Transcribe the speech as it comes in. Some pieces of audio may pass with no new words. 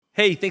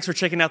Hey, thanks for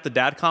checking out the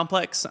Dad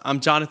Complex. I'm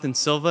Jonathan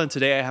Silva, and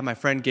today I have my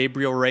friend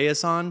Gabriel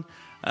Reyes on.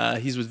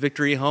 He's with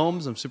Victory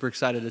Homes. I'm super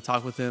excited to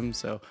talk with him,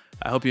 so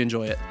I hope you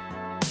enjoy it.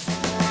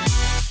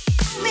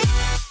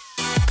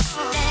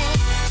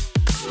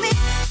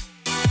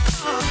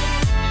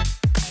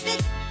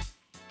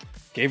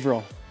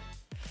 Gabriel,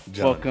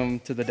 John. welcome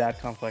to the Dad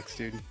Complex,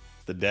 dude.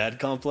 The Dad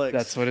Complex?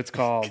 That's what it's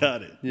called.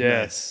 Got it.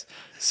 Yes.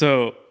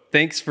 So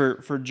thanks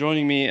for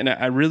joining me, and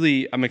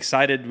I'm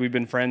excited. We've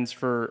been friends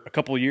for a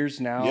couple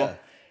years now. Yeah.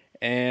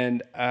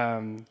 And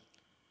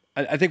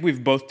I think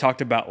we've both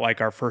talked about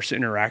like our first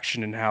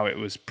interaction and how it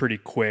was pretty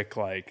quick,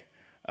 like,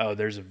 oh,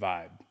 there's a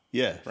vibe.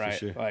 Yeah, Right. for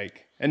sure.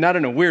 Like, and not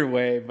in a weird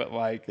way, but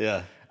like,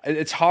 Yeah.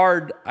 it's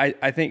hard,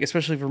 I think,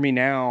 especially for me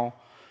now,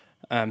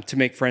 to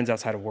make friends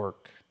outside of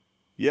work.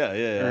 Yeah,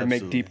 Or make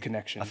absolutely. deep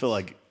connections. I feel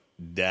like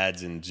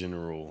dads in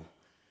general,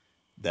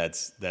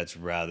 that's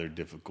rather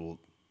difficult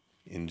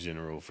in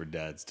general for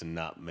dads to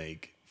not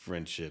make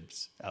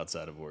friendships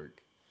outside of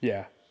work.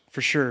 Yeah,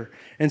 for sure.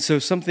 And so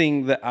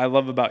something that I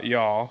love about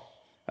y'all,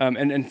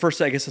 and first,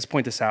 I guess let's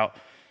point this out.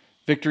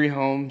 Victory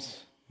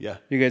Homes, Yeah.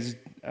 you guys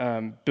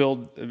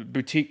build a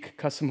boutique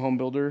custom home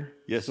builder.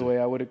 Yes, is the sir. way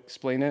I would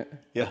explain it.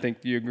 Yeah. I think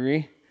you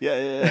agree.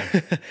 Yeah.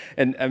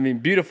 And I mean,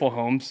 beautiful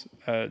homes,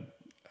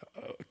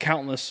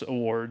 countless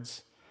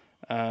awards,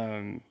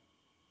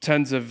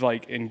 tons of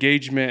like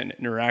engagement and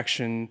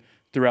interaction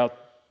throughout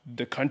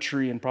the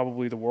country and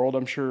probably the world,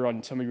 I'm sure,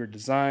 on some of your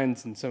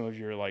designs and some of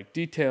your like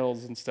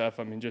details and stuff.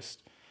 I mean,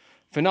 just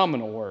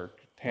phenomenal work,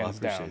 hands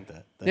I appreciate down.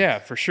 that. Thanks. Yeah,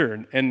 for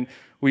sure. And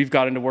we've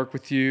gotten to work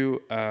with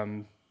you.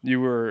 You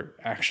were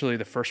actually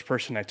the first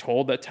person I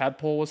told that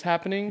Tadpole was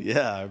happening.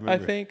 Yeah, I remember. I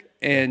think.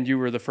 And you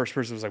were the first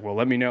person who was like, well,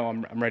 let me know.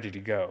 I'm ready to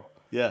go.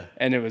 Yeah.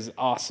 And it was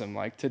awesome,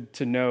 like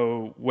to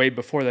know way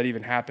before that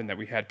even happened that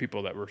we had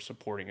people that were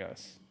supporting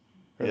us,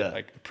 or that, Yeah.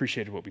 like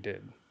appreciated what we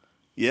did.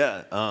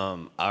 Yeah.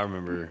 I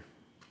remember,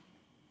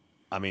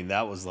 I mean,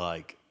 that was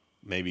like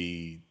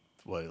maybe,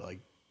 like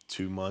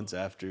 2 months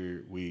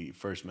after we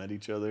first met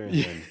each other.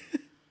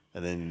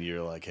 And then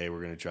you're like, hey,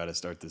 we're going to try to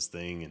start this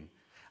thing. And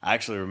I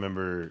actually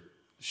remember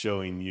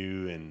showing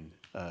you and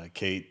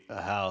Kate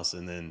a house,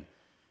 and then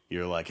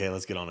you're like, hey,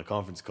 let's get on a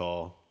conference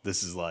call.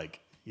 This is like,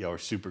 y'all were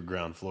super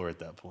ground floor at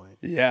that point.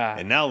 Yeah.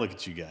 And now look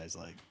at you guys.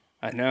 Like,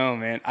 I know,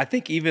 man. I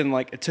think even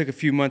like it took a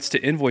few months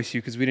to invoice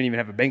you because we didn't even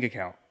have a bank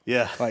account.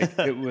 yeah. Like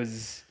it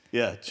was,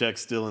 Yeah,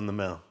 check's still in the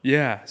mail.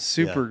 yeah,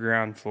 super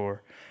ground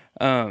floor.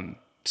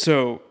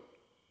 So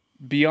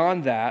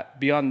beyond that,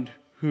 beyond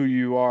who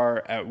you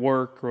are at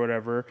work or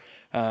whatever,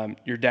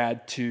 your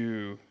dad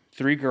to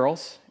 3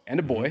 girls and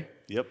a boy.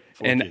 Yep.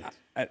 4 And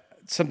kids.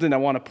 something I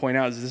want to point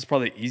out is this is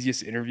probably the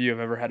easiest interview I've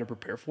ever had to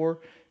prepare for,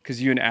 because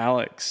you and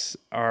Alex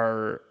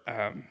are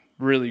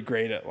really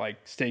great at like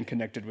staying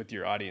connected with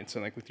your audience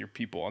and like with your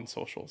people on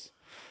socials.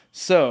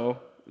 So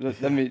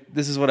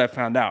this is what I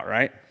found out,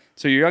 right?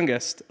 So your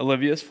youngest,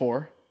 Olivia, is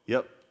 4.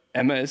 Yep.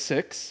 Emma is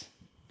 6,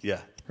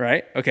 Yeah.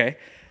 right? Okay.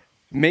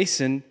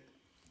 Mason,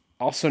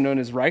 also known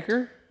as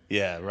Riker.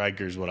 Yeah,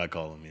 Riker's what I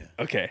call him, yeah.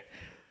 Okay.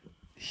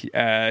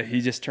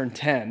 He just turned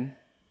 10.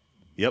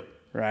 Yep.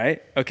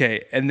 Right?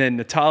 Okay. And then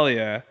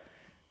Natalia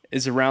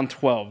is around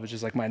 12, which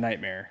is like my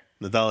nightmare.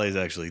 Natalia's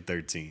actually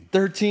 13.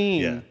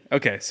 13. Yeah.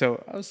 Okay.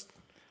 So I was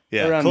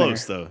Yeah, around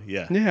close there. though,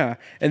 yeah. Yeah.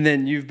 And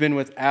then you've been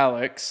with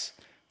Alex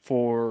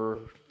for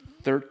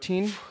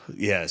 13?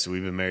 Yeah, so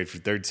we've been married for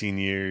 13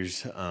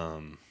 years,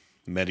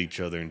 met each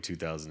other in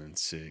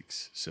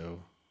 2006,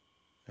 so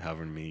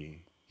however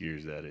many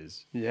years that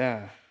is.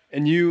 Yeah.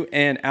 And you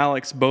and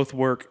Alex both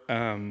work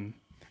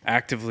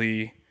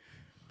actively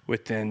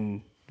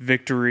within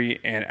Victory,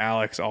 and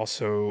Alex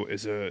also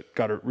is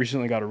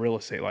recently got a real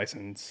estate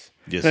license.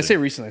 Yes, When I sir. say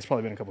recently, it's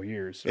probably been a couple of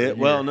years. or a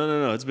Well, year.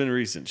 no, it's been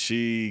recent.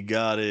 She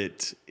got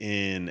it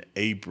in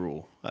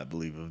April, I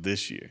believe, of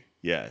this year.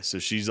 Yeah, so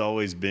she's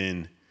always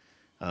been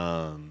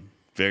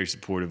very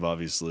supportive,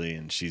 obviously,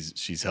 and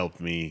she's helped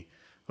me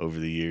over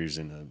the years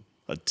in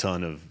a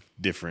ton of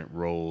different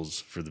roles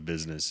for the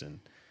business.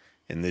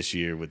 And this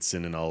year, with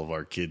sending all of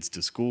our kids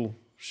to school,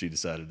 she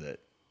decided that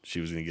she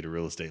was going to get a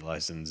real estate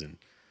license. And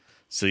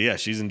so, yeah,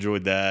 she's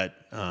enjoyed that.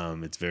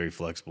 It's very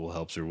flexible,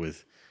 helps her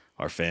with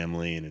our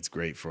family, and it's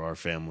great for our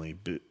family,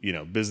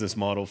 business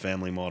model,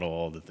 family model,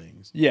 all the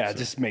things. Yeah, So, it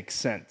just makes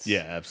sense. yeah,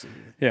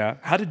 absolutely. Yeah.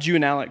 How did you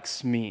and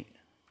Alex meet?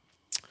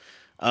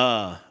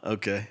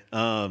 Okay.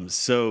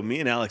 So me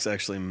and Alex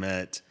actually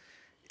met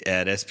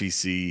at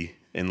SPC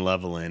in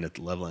Levelland at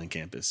the Levelland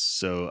campus.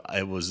 So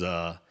it was,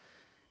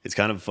 it's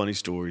kind of a funny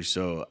story.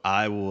 So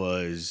I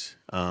was,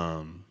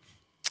 it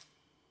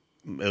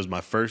was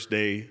my first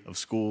day of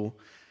school,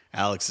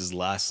 Alex's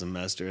last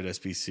semester at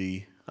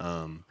SPC.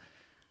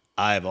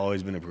 I have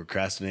always been a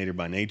procrastinator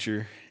by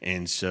nature.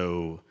 And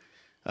so,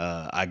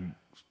 I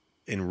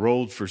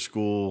enrolled for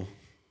school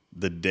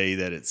the day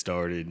that it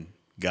started,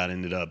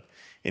 ended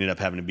up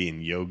having to be in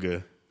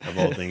yoga of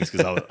all things,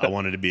 because I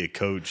wanted to be a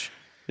coach.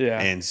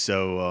 Yeah. And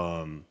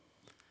so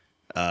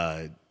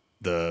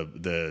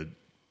the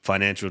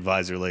financial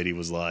advisor lady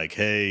was like,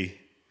 hey,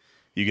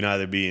 you can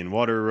either be in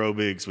water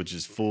aerobics, which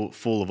is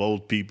full of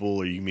old people,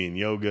 or you can be in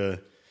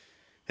yoga.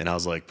 And I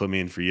was like, put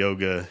me in for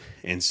yoga.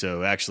 And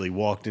so actually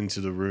walked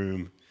into the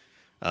room,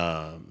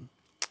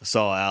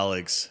 saw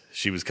Alex.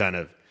 She was kind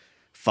of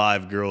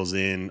 5 girls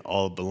in,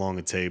 all up along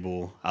a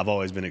table. I've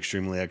always been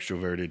extremely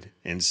extroverted.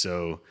 And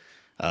so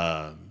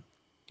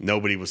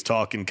nobody was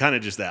talking, kind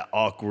of just that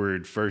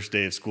awkward first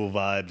day of school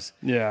vibes.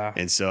 Yeah.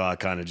 And so I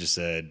kind of just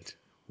said,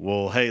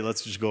 well, hey,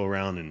 let's just go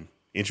around and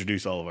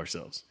introduce all of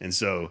ourselves. And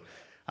so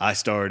I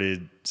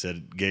said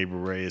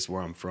Gabriel, Reyes,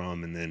 where I'm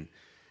from, and then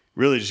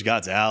really just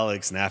got to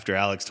Alex. And after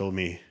Alex told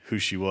me who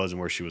she was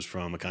and where she was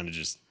from, I kind of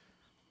just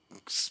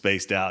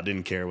spaced out,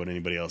 didn't care what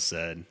anybody else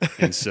said.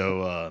 And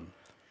so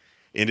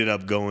ended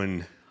up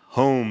going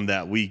home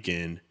that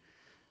weekend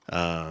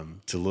to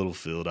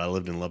Littlefield. I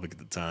lived in Lubbock at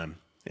the time.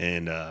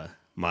 And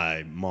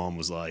my mom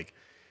was like,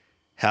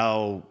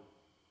 how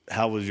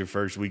was your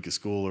first week of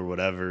school or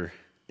whatever?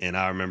 And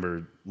I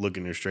remember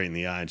looking her straight in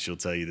the eye, and she'll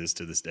tell you this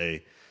to this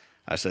day.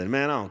 I said,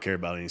 man, I don't care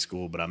about any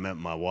school, but I met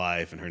my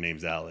wife, and her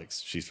name's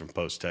Alex. She's from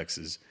Post,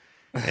 Texas.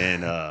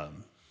 And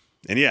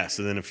yeah,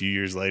 so then a few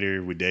years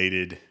later, we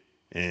dated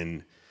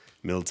and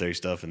military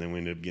stuff, and then we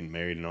ended up getting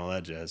married and all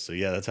that jazz. So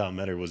yeah, that's how I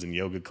met her, was in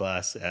yoga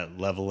class at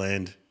Level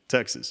End,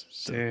 Texas.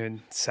 So, dude,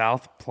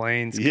 South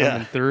Plains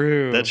coming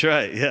through. That's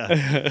right,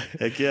 yeah.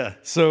 Heck yeah.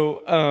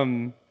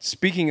 So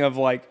speaking of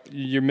like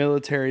your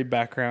military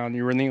background,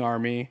 you were in the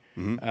Army,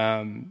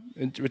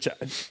 which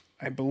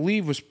I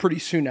believe was pretty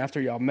soon after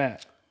y'all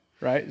met.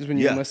 Right? Is when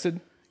you enlisted?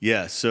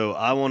 Yeah. So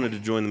I wanted to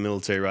join the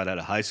military right out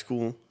of high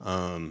school.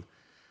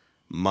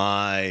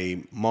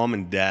 My mom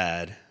and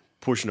dad,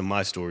 portion of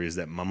my story is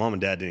that my mom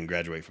and dad didn't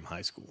graduate from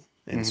high school.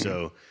 And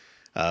so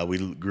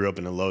we grew up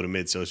in a low to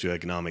mid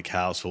socioeconomic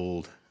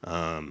household.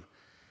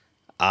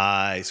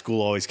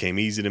 School always came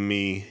easy to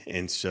me.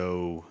 And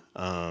so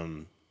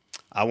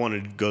I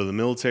wanted to go to the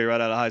military right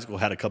out of high school,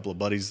 had a couple of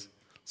buddies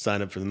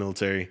sign up for the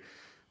military.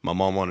 My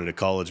mom wanted a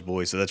college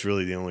boy, so that's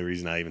really the only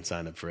reason I even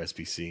signed up for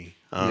SPC.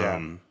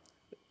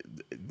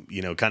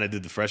 You know, kind of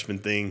did the freshman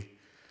thing.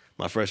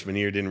 My freshman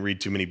year, didn't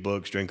read too many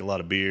books, drank a lot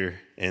of beer,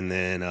 and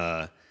then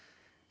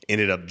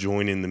ended up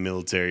joining the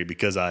military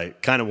because I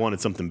kind of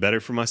wanted something better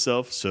for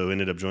myself. So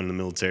ended up joining the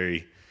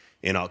military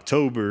in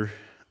October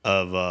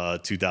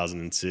of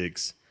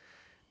 2006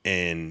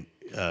 and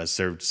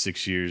served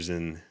 6 years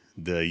in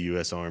the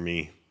U.S.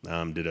 Army.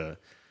 Did a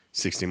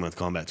 16-month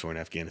combat tour in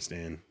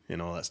Afghanistan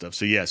and all that stuff.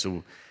 So yeah,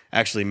 so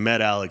actually met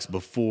Alex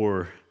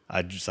before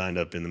I signed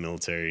up in the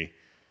military,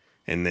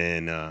 and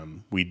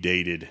then we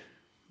dated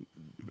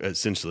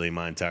essentially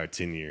my entire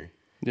tenure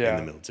in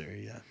the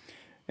military. Yeah.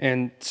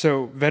 And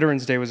so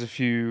Veterans Day was a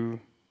few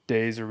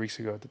days or weeks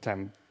ago at the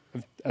time,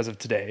 as of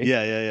today.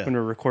 Yeah. When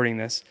we're recording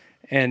this,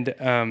 and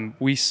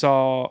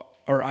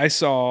I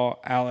saw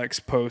Alex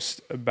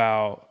post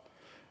about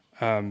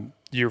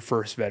your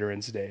first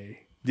Veterans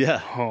Day.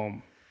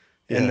 Home.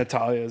 And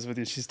Natalia's with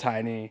you. She's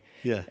tiny.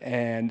 Yeah.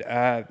 And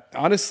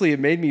honestly, it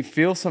made me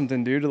feel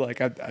something, dude.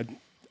 Like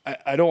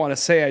I don't want to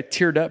say I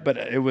teared up, but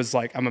it was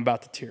like I'm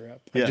about to tear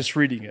up. Like just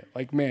reading it.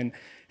 Like, man.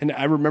 And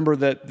I remember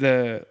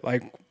that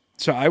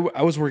so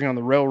I was working on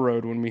the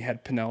railroad when we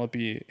had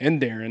Penelope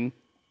and Darren,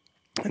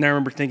 and I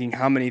remember thinking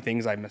how many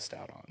things I missed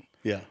out on.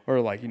 Yeah.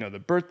 Or like, you know, the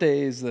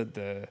birthdays,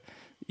 the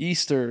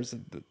Easters,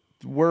 the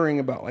worrying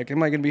about like,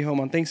 am I going to be home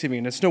on Thanksgiving?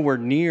 And it's nowhere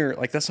near,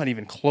 like, that's not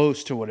even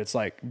close to what it's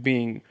like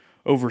being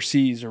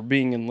overseas or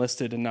being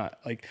enlisted, and not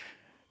like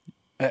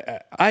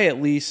I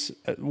at least,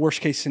 worst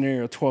case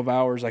scenario, 12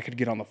 hours I could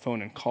get on the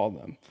phone and call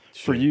them.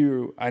 Sure. For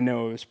you, I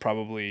know it was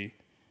probably,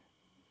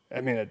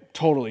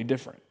 totally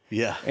different.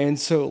 Yeah. And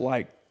so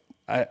like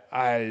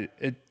I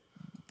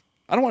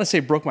don't want to say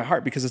it broke my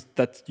heart, because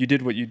that you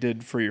did what you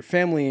did for your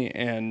family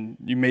and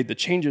you made the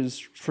changes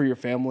for your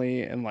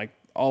family, and like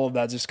all of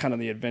that, just kind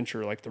of the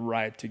adventure, like the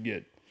ride to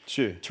get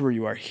to where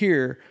you are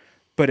here.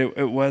 But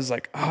it was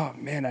like, oh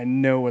man, I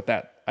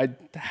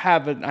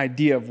have an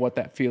idea of what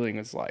that feeling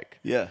is like.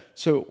 Yeah.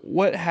 So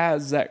what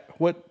has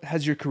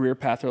your career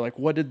path, or like,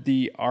 what did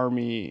the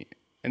Army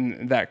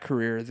and that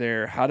career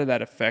there, how did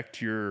that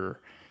affect your,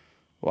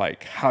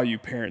 like, how you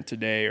parent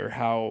today, or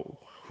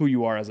who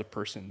you are as a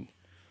person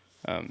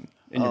in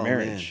your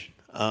marriage?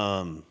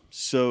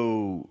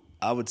 So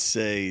I would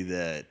say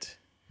that,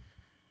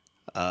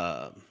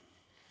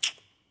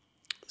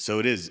 so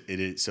it is.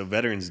 So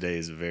Veterans Day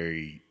is a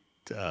very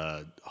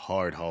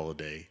hard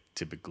holiday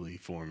typically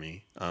for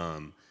me.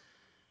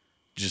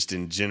 Just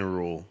in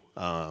general,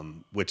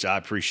 which I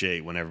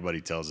appreciate when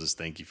everybody tells us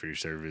thank you for your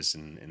service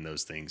and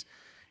those things.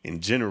 In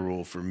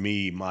general, for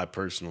me, my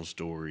personal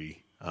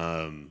story,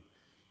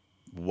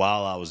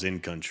 while I was in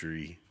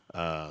country,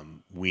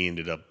 we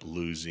ended up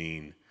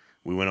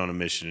we went on a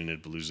mission and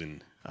ended up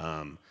losing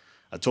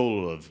a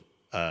total of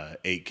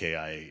 8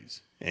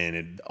 KIAs.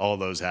 And all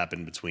those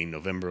happened between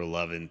November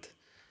 11th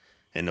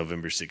and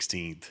November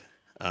 16th.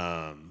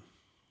 And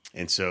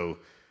so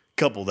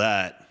couple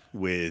that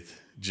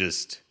with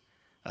just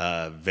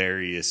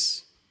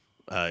various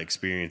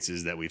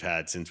experiences that we've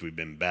had since we've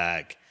been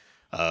back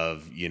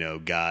of, you know,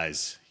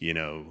 guys, you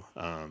know,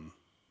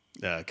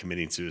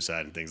 committing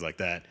suicide and things like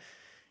that,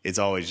 it's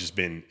always just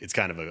been, it's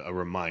kind of a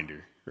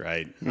reminder,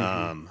 right?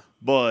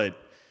 But,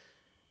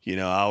 you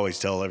know, I always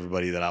tell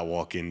everybody that I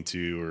walk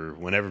into, or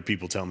whenever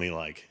people tell me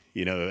like,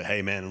 you know,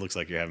 hey man, it looks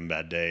like you're having a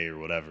bad day or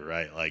whatever,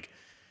 right? Like,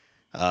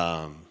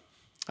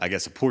 I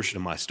guess a portion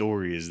of my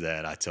story is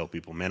that I tell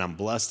people, man, I'm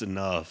blessed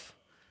enough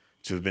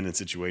to have been in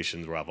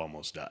situations where I've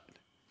almost died.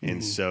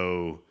 And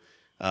so,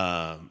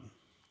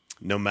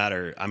 no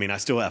matter, I mean, I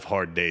still have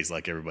hard days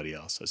like everybody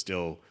else. I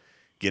still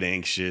get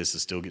anxious. I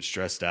still get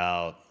stressed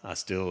out. I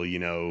still, you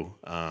know,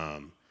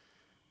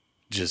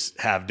 just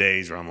have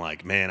days where I'm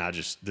like, man,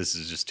 this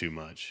is just too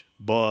much.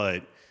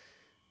 But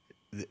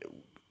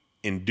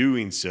in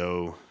doing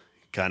so,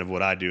 kind of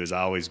what I do is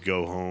I always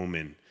go home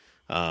and,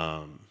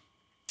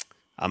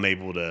 I'm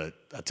able to,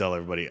 I tell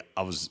everybody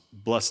I was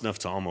blessed enough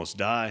to almost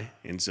die.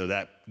 And so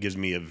that gives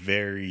me a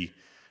very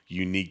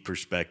unique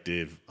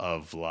perspective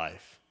of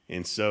life.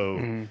 And so,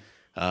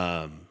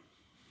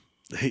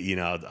 you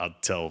know, I'll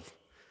tell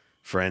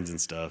friends and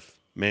stuff,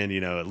 man,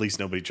 you know, at least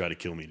nobody tried to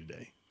kill me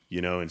today,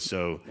 you know? And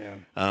so,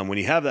 when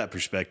you have that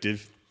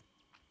perspective,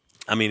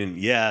 I mean,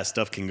 yeah,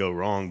 stuff can go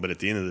wrong, but at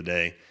the end of the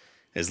day,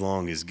 as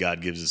long as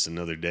God gives us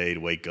another day to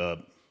wake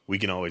up, we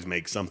can always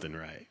make something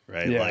right?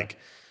 Yeah. Like,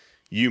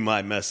 you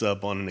might mess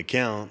up on an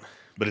account,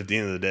 but at the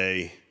end of the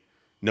day,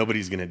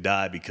 nobody's going to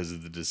die because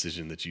of the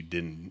decision that you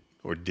didn't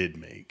or did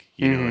make,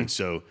 you know? And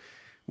so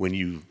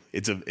when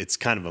it's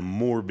kind of a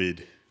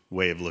morbid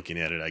way of looking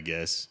at it, I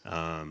guess.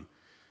 A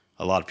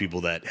lot of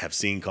people that have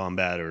seen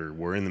combat or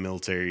were in the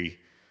military,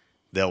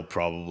 they'll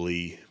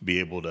probably be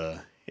able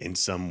to, in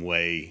some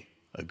way,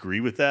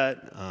 agree with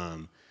that.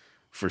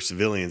 For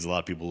civilians, a lot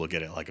of people look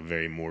at it like a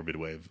very morbid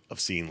way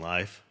of seeing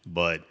life.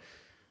 But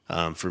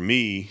for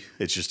me,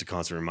 it's just a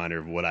constant reminder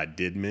of what I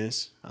did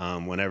miss.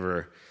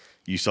 Whenever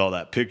you saw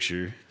that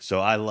picture, so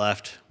I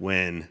left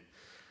when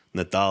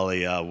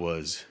Natalia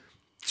was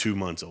 2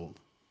 months old.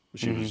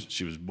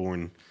 She was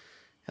born.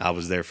 I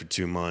was there for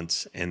 2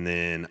 months, and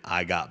then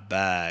I got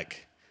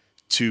back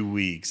 2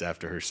 weeks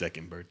after her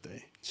second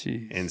birthday.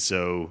 Jeez. And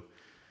so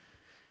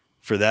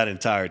for that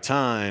entire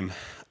time,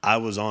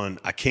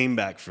 I came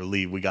back for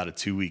leave. We got a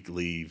 2-week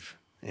leave,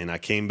 and I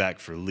came back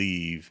for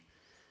leave.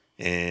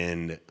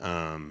 And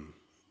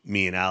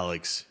me and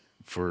Alex,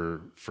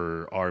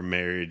 for our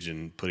marriage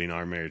and putting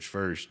our marriage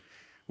first,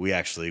 we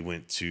actually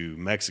went to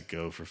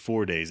Mexico for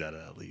 4 days out of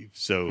that leave.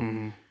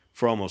 So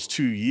for almost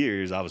 2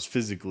 years, I was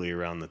physically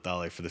around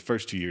Natalia. For the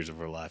first 2 years of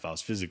her life, I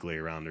was physically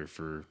around her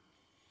for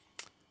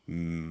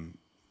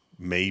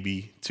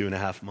maybe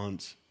 2.5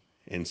 months.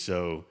 And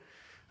so,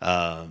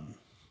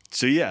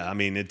 yeah, I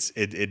mean,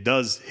 it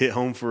does hit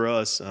home for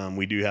us. I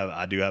do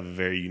have a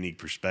very unique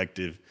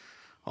perspective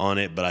on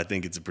it, but I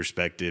think it's a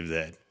perspective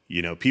that,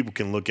 you know, people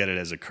can look at it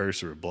as a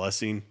curse or a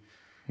blessing.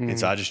 And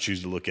so I just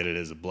choose to look at it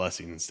as a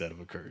blessing instead of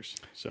a curse.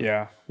 So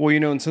yeah. Well, you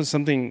know, and so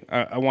something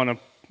I want to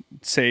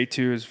say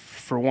too is,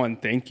 for one,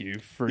 thank you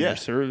for your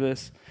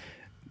service.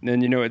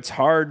 And, you know, it's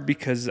hard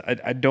because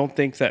I don't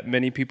think that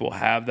many people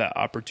have that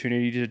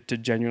opportunity to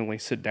genuinely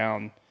sit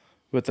down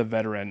with a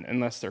veteran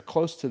unless they're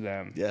close to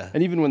them. Yeah.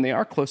 And even when they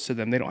are close to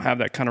them, they don't have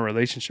that kind of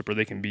relationship where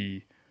they can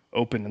be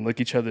open and look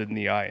each other in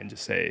the eye and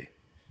just say,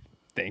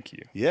 thank you.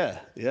 Yeah.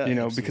 You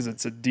know, because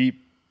it's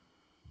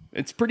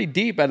pretty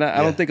deep. And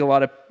I don't think a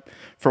lot of,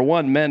 for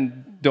one,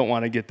 men don't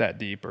want to get that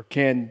deep or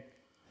can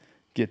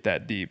get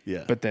that deep.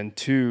 Yeah. But then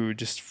two,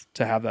 just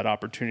to have that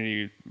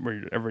opportunity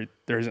where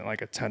there isn't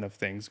like a ton of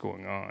things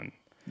going on.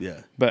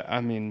 Yeah. But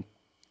I mean,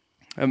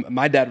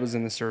 my dad was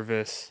in the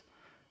service.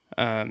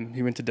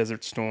 He went to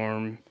Desert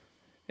Storm,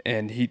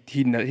 and he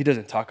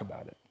doesn't talk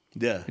about it.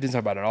 Yeah. He doesn't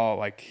talk about it at all.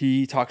 Like,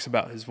 he talks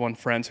about his one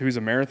friend who's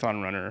a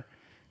marathon runner.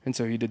 And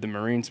so he did the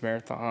Marines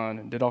Marathon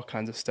and did all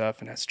kinds of stuff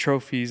and has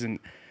trophies. And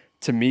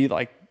to me,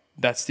 like,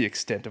 that's the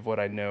extent of what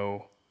I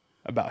know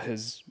about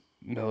his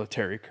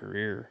military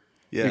career.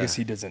 Yeah. Because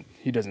he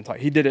doesn't talk.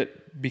 He did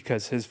it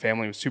because his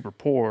family was super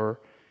poor,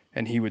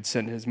 and he would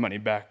send his money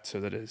back so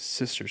that his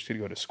sisters could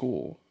go to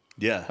school.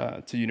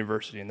 Yeah. To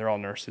university, and they're all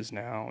nurses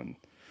now. And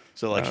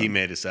so, like, he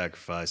made a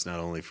sacrifice not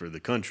only for the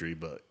country,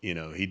 but, you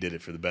know, he did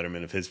it for the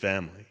betterment of his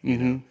family. You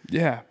know?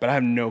 Yeah, but I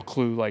have no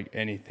clue, like,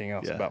 anything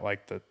else about,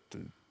 like, the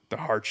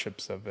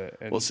hardships of it.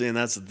 And well, see, and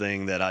that's the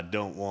thing that I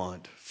don't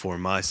want for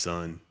my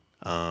son.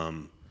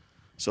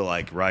 So,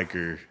 like,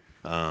 Riker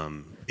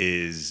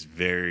is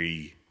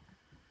very,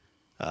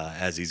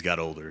 as he's got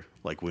older,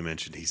 like we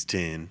mentioned, he's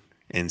 10.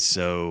 And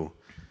so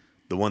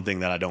the one thing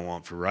that I don't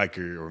want for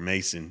Riker or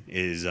Mason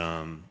is,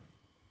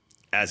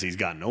 as he's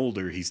gotten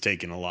older, he's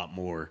taken a lot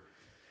more.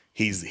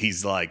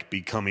 He's like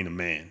becoming a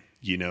man,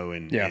 you know,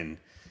 and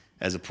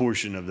as a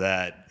portion of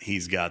that,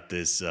 he's got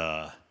this,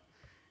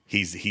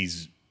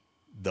 he's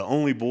the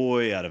only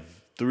boy out of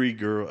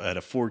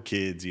 4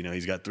 kids, you know,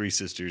 he's got 3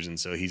 sisters. And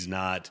so he's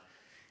not,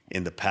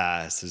 in the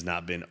past, has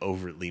not been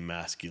overtly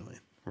masculine.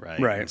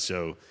 Right. And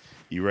so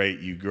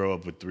you grow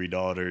up with 3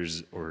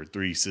 daughters or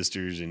 3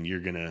 sisters, and you're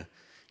going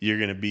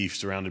to be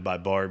surrounded by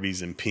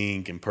Barbies and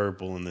pink and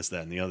purple and this,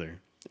 that, and the other.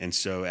 And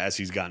so as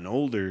he's gotten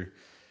older,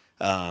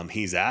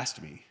 he's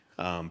asked me,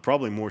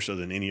 probably more so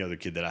than any other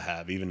kid that I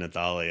have. Even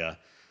Natalia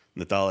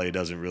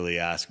doesn't really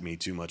ask me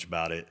too much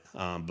about it.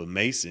 But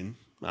Mason,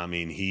 I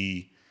mean,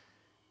 he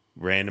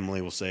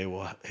randomly will say,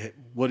 well, hey,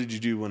 what did you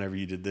do whenever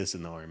you did this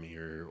in the Army?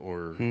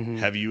 Or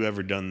have you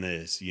ever done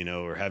this,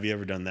 or have you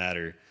ever done that?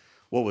 Or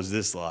what was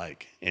this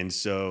like? And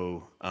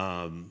so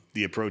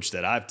the approach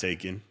that I've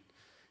taken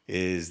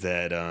is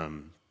that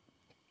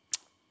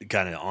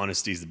kind of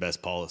honesty is the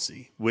best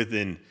policy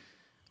within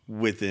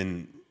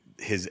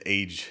his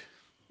age,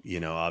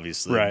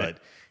 obviously. Right. But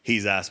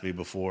he's asked me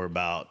before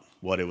about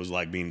what it was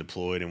like being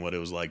deployed and what it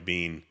was like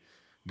being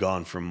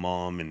gone from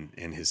mom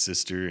and his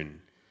sister.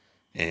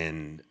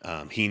 And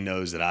he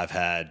knows that I've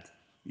had,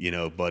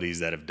 buddies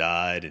that have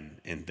died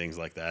and things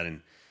like that.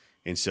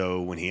 And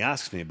so when he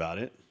asks me about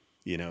it,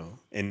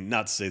 and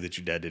not to say that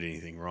your dad did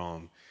anything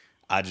wrong,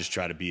 I just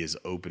try to be as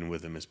open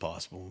with him as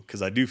possible.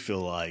 Because I do feel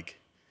like,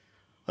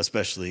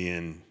 especially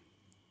in,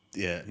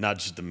 not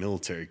just the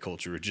military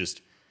culture, or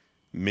just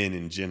men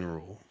in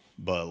general,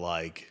 but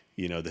like,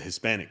 the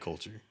Hispanic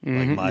culture.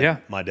 Like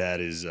my dad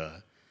is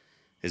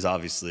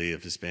obviously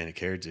of Hispanic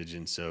heritage.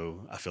 And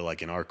so I feel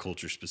like in our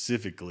culture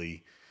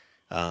specifically,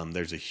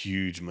 there's a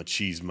huge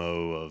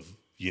machismo of,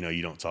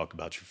 you don't talk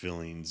about your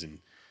feelings, and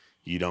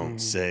you don't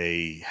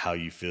say how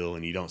you feel,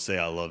 and you don't say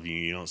I love you,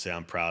 and you don't say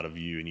I'm proud of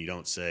you, and you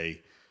don't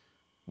say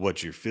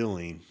what you're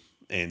feeling.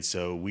 And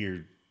so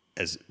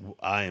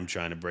I am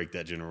trying to break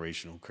that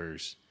generational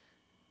curse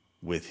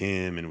with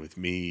him and with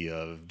me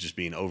of just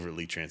being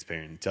overtly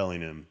transparent and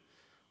telling him,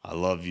 I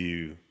love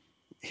you,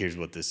 here's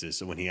what this is.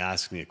 So when he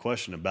asks me a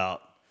question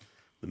about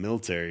the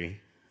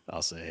military,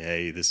 I'll say,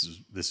 hey, this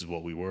is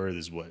what we were,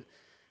 this is what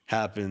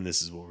happened,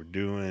 this is what we're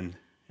doing.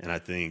 And I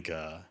think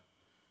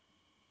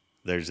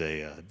there's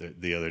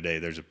the other day,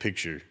 there's a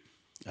picture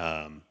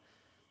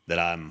that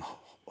I'm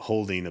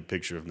holding a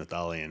picture of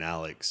Natalia and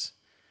Alex,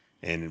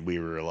 and we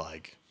were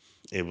like,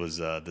 it was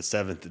the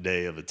 7th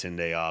day of a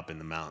 10-day op in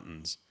the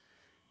mountains,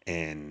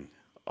 and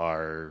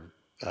our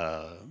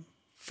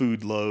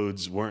food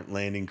loads weren't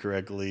landing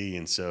correctly.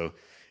 And so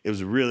it was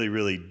a really,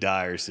 really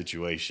dire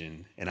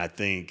situation. And I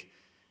think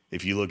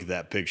if you look at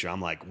that picture,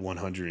 I'm like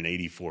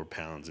 184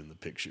 pounds in the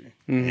picture,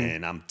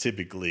 and I'm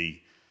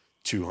typically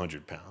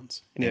 200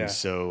 pounds. Yeah. And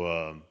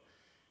so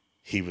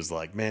he was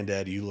like, man,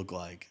 Dad, you look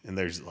like, and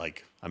there's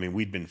like, I mean,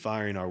 we'd been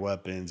firing our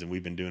weapons and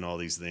we've been doing all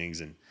these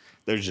things, and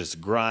there's just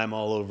grime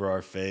all over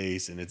our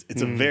face. And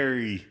it's a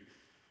very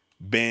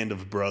Band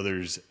of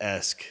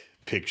Brothers-esque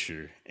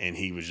picture. And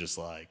he was just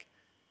like,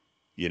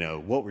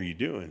 what were you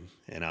doing?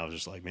 And I was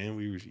just like, man,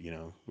 we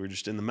were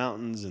just in the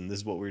mountains, and this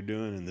is what we were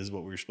doing, and this is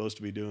what we were supposed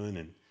to be doing.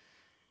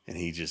 And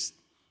he just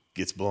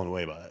gets blown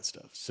away by that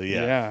stuff. So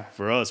yeah.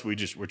 For us, we're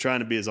trying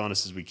to be as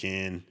honest as we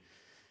can.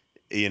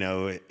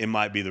 It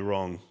might be the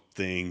wrong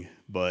thing,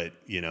 but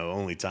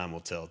only time will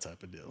tell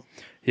type of deal.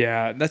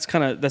 Yeah, that's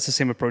the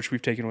same approach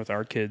we've taken with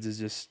our kids, is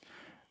just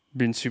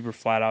being super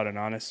flat out and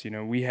honest.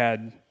 We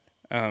had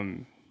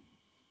Penny's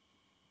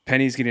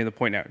getting to the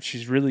point now,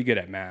 she's really good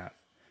at math.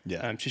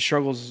 Yeah. She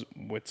struggles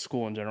with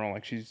school in general.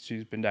 Like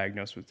she's been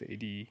diagnosed with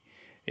ADD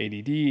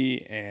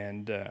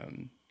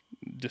and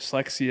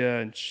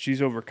dyslexia, and she's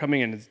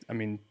overcoming.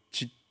 And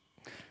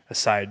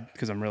aside,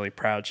 because I'm really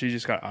proud, she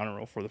just got honor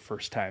roll for the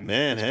first time.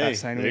 Man, hey,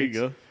 there you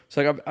go.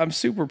 So like I'm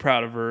super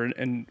proud of her.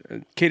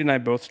 And Kate and I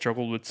both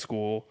struggled with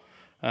school,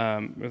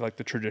 with like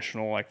the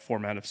traditional like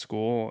format of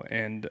school.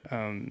 And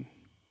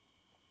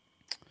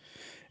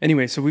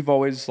anyway, so we've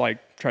always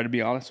like tried to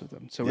be honest with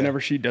them. So whenever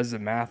she does the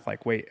math,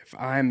 like, wait, if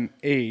I'm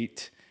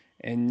 8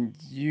 and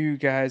you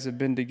guys have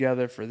been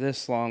together for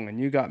this long and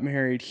you got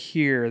married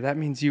here, that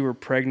means you were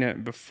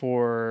pregnant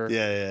before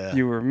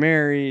you were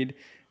married.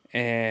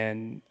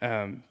 And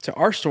to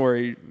our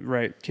story,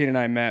 right, Kate and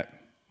I met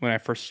when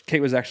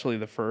Kate was actually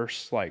the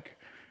first like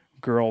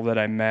girl that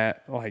I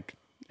met, like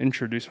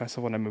introduced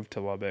myself when I moved to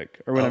Lubbock,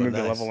 or when I moved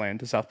to Levelland,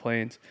 to South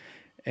Plains.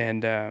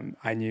 And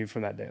I knew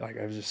from that day, like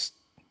I was just,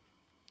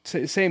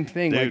 same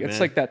thing. Dude, like it's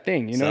like that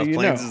thing, South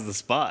Plains is the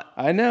spot.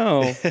 I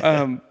know.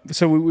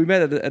 So we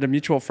met at a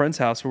mutual friend's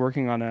house. We're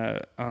working on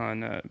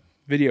a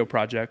video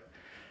project.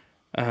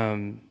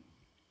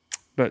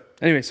 But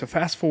anyway, so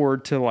fast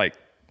forward to like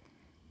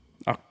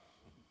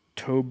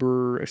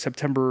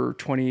September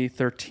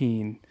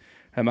 2013.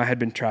 I had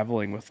been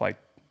traveling with like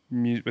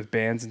with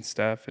bands and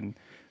stuff, and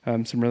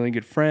some really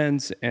good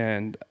friends.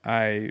 And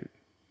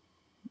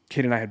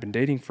Kate and I had been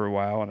dating for a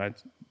while, and I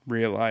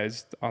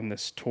realized on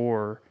this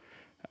tour,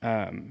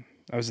 I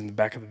was in the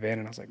back of the van,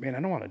 and I was like, man,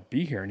 I don't want to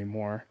be here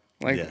anymore.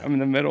 Like I'm in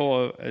the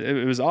middle of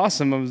it was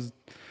awesome. I was,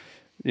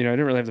 I didn't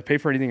really have to pay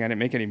for anything. I didn't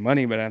make any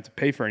money, but I didn't have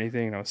to pay for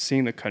anything. And I was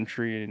seeing the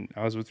country, and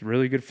I was with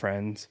really good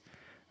friends.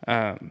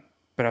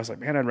 But I was like,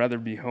 man, I'd rather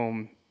be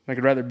home. Like,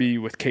 I'd rather be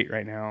with Kate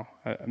right now.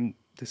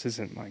 This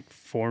isn't like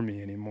for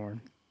me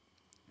anymore.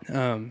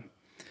 And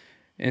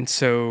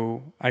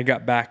so I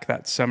got back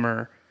that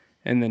summer,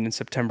 and then in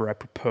September I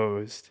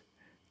proposed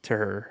to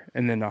her,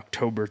 and then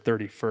October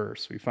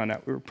 31st we found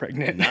out we were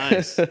pregnant.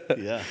 Nice.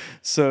 Yeah.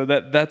 So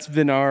that's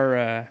been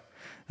our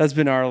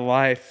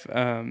life.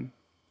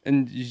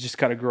 and you just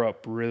got to grow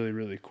up really,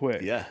 really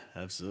quick. Yeah,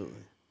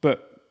 absolutely.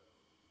 But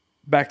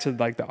back to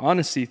like the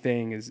honesty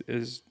thing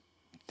is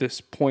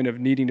this point of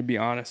needing to be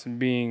honest and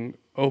being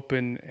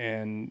open.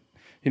 And,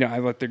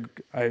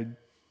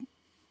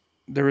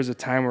 there was a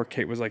time where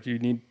Kate was like,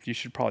 you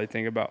should probably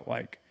think about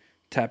like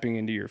tapping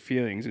into your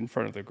feelings in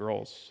front of the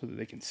girls so that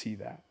they can see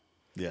that.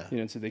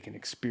 Yeah. So they can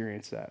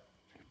experience that.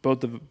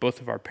 Both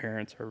of our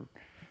parents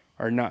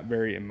are not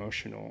very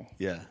emotional,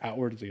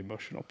 outwardly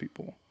emotional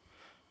people.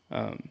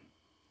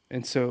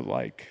 And so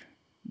like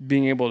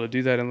being able to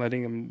do that and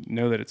letting them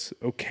know that it's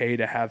okay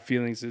to have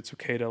feelings, it's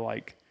okay to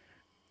like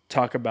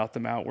talk about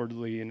them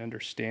outwardly and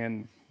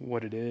understand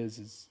what it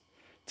is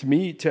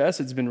to us,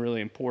 it's been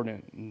really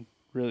important and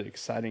really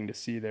exciting to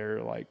see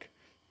their like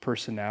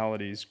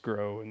personalities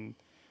grow and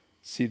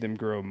see them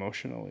grow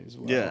emotionally as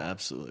well. Yeah,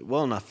 absolutely.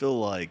 Well, and I feel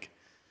like,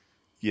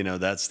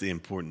 that's the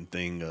important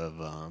thing of,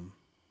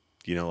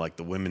 like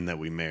the women that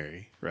we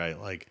marry, right?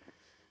 Like,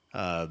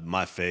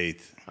 my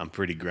faith, I'm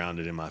pretty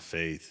grounded in my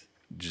faith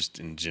just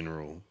in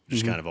general,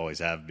 just kind of always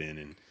have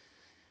been.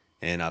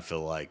 And I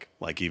feel like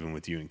even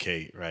with you and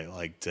Kate, right?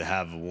 Like to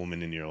have a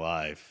woman in your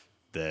life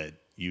that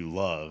you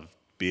love,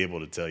 be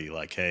able to tell you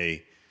like,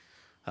 hey,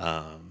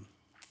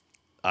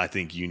 I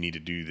think you need to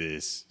do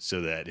this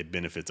so that it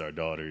benefits our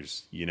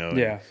daughters, Yeah.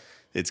 And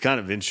it's kind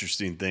of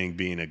interesting thing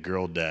being a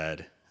girl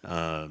dad.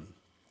 I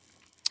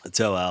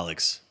tell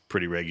Alex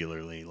pretty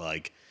regularly,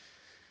 like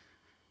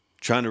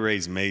trying to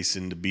raise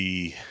Mason to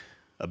be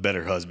a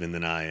better husband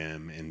than I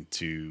am and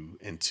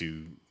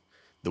to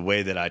the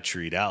way that I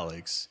treat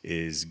Alex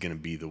is going to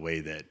be the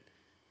way that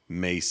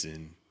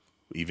Mason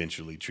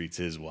eventually treats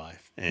his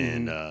wife.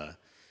 And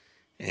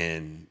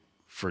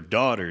for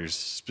daughters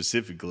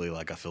specifically,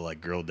 like I feel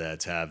like girl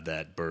dads have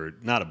that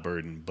not a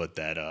burden, but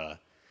that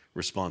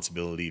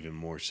responsibility even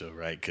more so,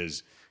 right?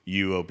 Because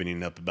you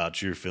opening up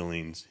about your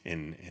feelings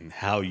and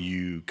how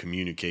you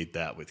communicate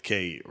that with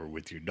Kate or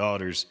with your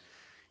daughters,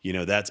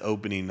 that's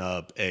opening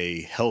up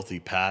a healthy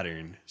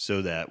pattern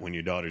so that when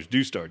your daughters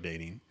do start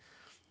dating,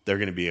 they're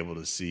going to be able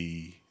to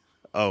see,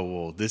 oh,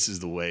 well, this is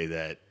the way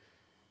that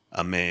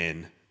a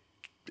man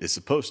is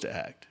supposed to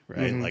act,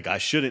 right? Like I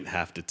shouldn't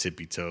have to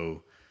tippy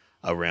toe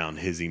around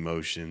his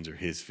emotions or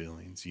his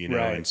feelings,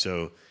 Right. And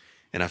so,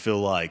 and I feel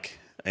like,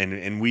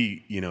 and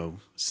we,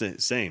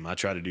 same, I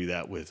try to do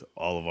that with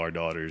all of our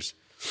daughters,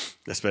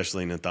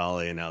 especially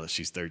Nathalia, now that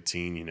she's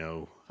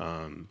 13,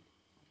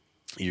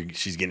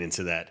 she's getting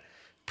into that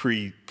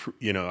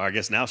I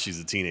guess now she's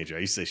a teenager. I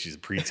used to say she's a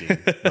preteen,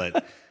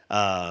 but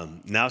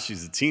now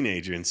she's a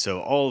teenager. And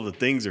so all of the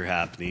things are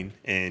happening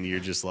and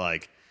you're just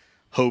like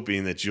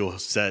hoping that you'll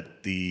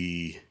set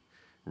the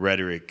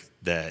rhetoric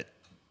that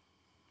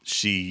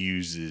she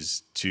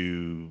uses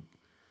to,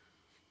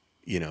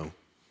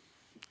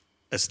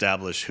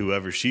 establish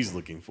whoever she's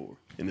looking for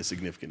in a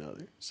significant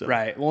other. So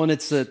right. Well, and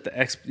it's the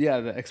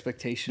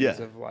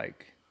expectations of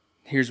like,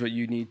 here's what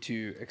you need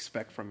to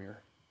expect from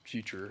your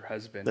future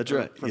husband. That's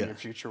right. From your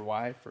future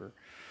wife or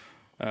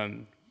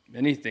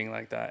anything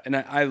like that. And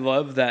I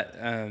love that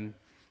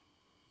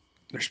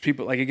there's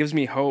people, like it gives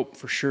me hope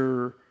for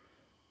sure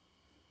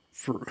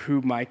for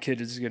who my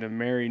kid is going to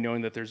marry,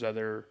 knowing that there's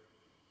other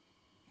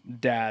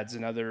dads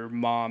and other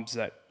moms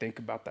that think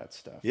about that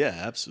stuff. Yeah,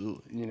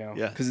 absolutely.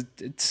 Because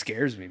it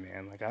scares me,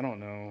 man. Like, I don't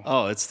know.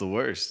 Oh, it's the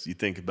worst. You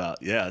think about,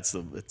 it's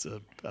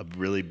a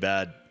really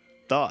bad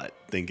thought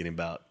thinking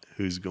about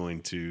who's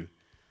going to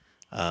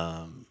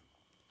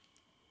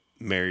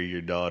marry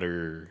your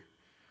daughter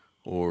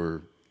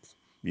or,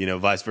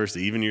 vice versa,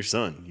 even your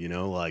son,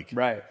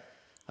 Right.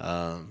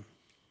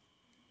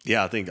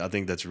 I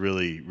think that's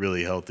really,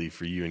 really healthy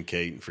for you and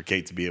Kate, and for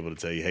Kate to be able to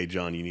tell you, hey,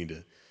 John, you need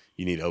to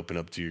open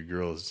up to your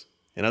girls.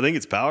 And I think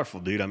it's powerful,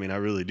 dude. I mean, I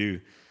really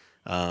do.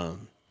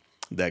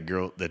 That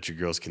your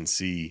girls can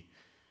see,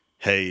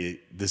 hey,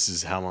 this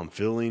is how I'm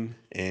feeling.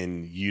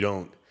 And you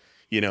don't,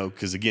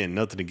 because again,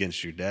 nothing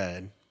against your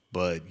dad,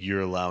 but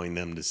you're allowing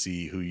them to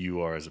see who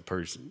you are as a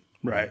person.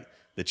 Right.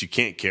 That you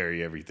can't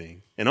carry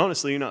everything. And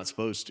honestly, you're not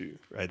supposed to,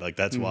 right? Like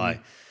that's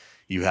why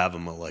you have a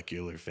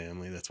molecular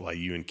family. That's why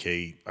you and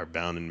Kate are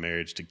bound in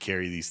marriage to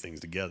carry these things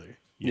together.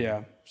 You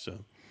know? So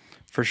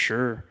for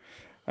sure.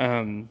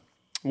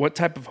 What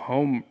type of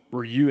home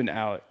were you and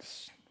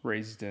Alex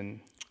raised in?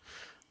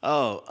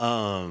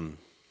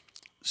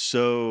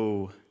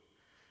 So,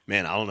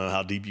 man, I don't know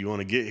how deep you want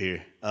to get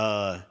here.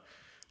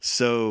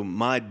 So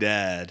my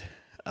dad,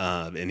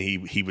 and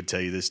he would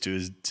tell you this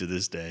to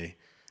this day,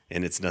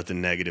 and it's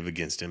nothing negative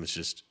against him. It's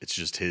just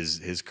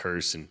his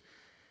curse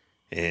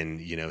and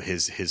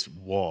his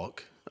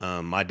walk.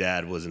 My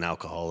dad was an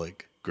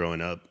alcoholic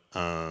growing up.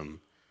 I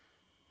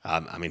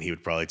mean, he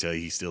would probably tell you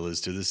he still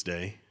is to this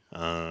day.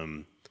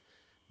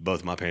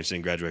 Both my parents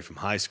didn't graduate from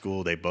high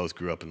school. They both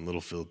grew up in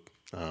Littlefield,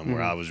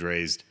 where I was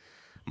raised.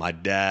 My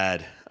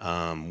dad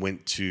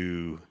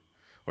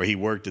he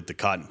worked at the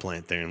cotton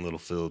plant there in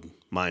Littlefield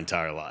my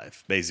entire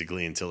life,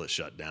 basically until it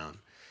shut down.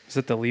 Is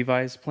it the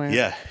Levi's plant?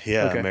 Yeah,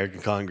 Okay.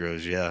 American Cotton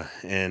Grows, yeah.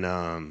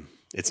 And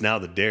it's now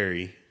the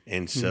dairy.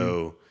 And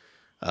so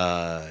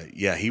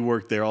Yeah, he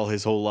worked there all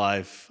his whole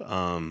life.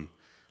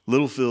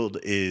 Littlefield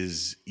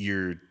is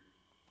your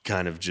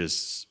kind of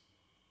just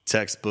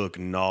textbook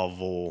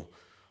novel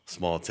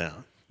small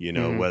town,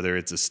 whether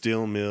it's a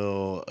steel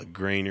mill, a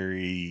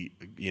granary,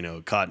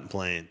 a cotton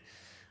plant.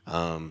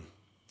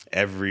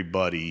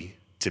 Everybody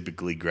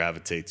typically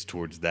gravitates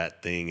towards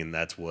that thing, and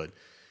that's what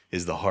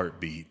is the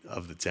heartbeat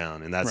of the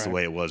town. And that's the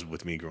way it was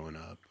with me growing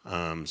up.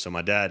 So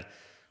my dad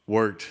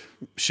worked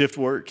shift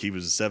work. He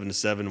was a 7 to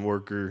 7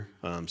 worker,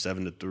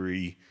 7 to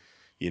 3,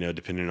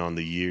 depending on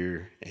the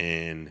year.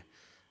 And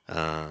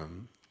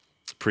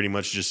pretty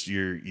much just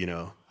your,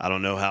 I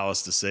don't know how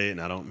else to say it,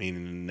 and I don't mean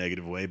in a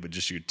negative way, but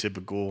just your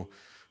typical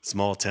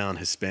small town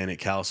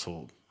Hispanic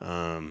household.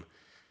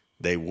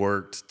 They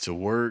worked to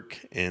work,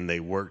 and they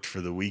worked for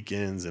the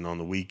weekends. And on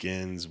the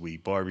weekends, we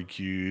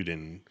barbecued,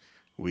 and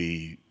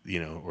we,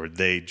 or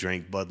they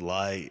drank Bud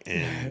Light,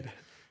 and,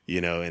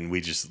 and we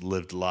just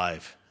lived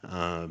life.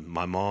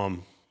 My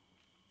mom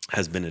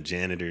has been a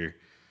janitor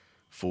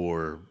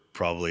for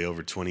probably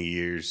over 20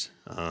 years.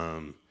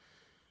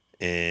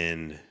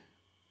 And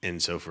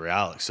so for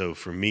Alex, so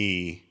for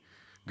me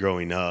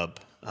growing up,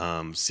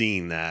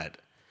 seeing that,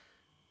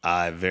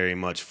 I very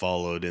much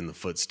followed in the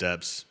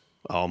footsteps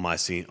all my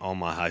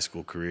high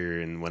school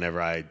career. And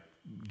whenever I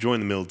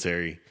joined the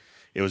military,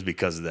 it was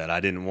because of that.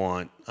 I didn't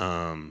want,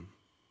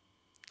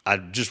 I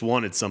just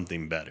wanted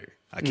something better.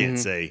 I can't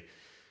say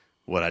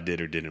what I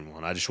did or didn't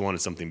want. I just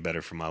wanted something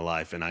better for my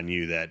life. And I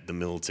knew that the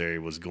military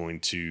was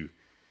going to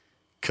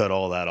cut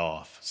all that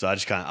off. So I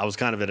was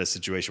kind of at a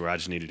situation where I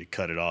just needed to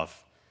cut it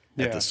off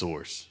at the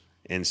source.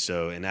 And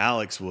so, and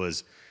Alex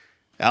is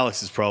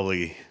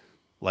probably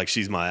like,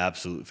 she's my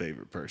absolute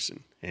favorite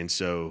person. And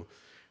so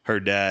her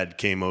dad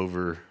came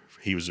over.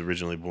 He was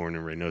originally born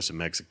in Reynosa,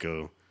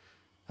 Mexico.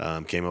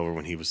 Came over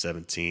when he was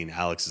 17.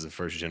 Alex is a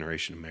first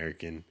generation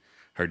American.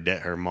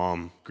 Her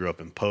mom grew up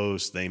in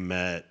Post. They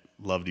met,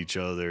 loved each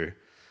other,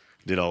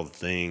 did all the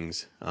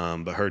things.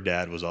 But her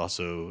dad was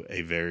also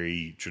a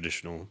very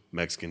traditional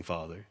Mexican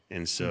father.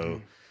 And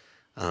so,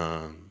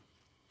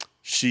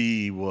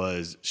 she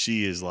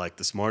is like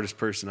the smartest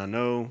person I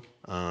know.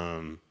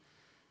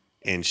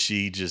 And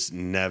she just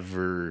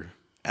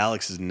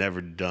Alex has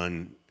never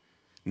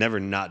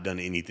not done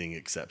anything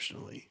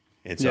exceptionally.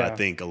 And so I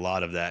think a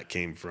lot of that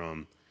came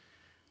from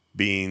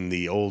being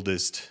the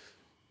oldest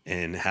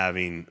and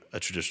having a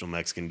traditional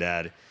Mexican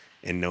dad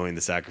and knowing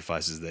the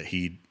sacrifices that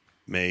he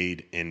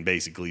made and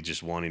basically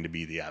just wanting to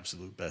be the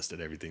absolute best at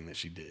everything that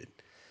she did.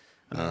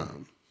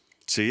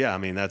 So yeah, I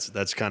mean,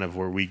 that's kind of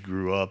where we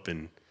grew up,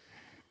 and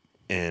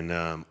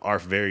our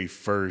very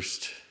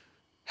first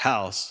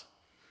house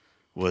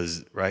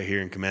was right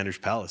here in Commander's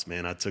Palace,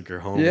 man. I took her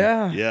home.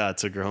 Yeah, I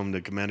took her home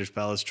to Commander's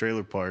Palace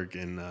Trailer Park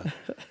and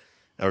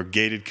our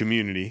gated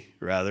community,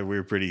 rather. We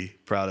were pretty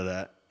proud of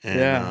that.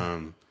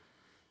 And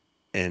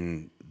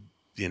and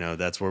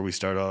that's where we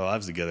started our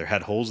lives together.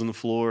 Had holes in the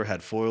floor,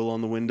 had foil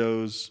on the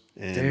windows,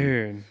 and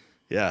Dude.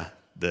 Yeah,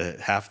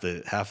 half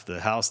the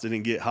house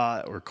didn't get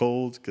hot or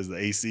cold because the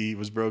AC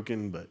was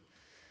broken, but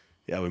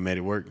yeah, we made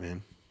it work,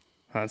 man.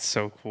 That's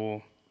so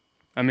cool.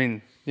 I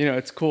mean,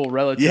 it's cool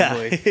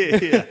relatively.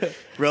 Yeah,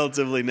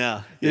 relatively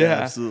now. Yeah,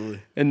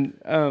 absolutely. And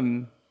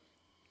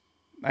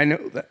I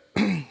know that,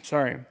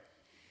 sorry.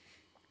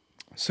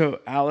 So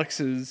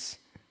Alex's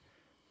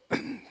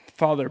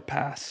father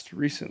passed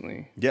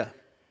recently. Yeah.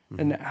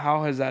 And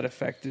how has that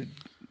affected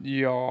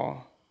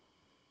y'all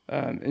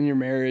in your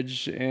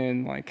marriage,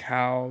 and like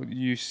how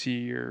you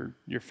see your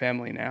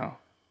family now?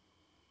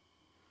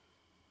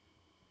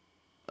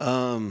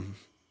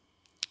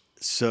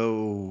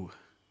 So,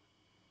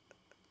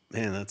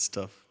 man, that's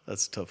tough.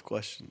 That's a tough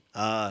question.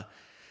 So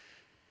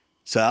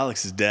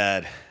Alex's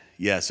dad,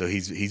 so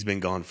he's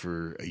been gone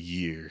for a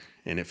year,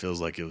 and it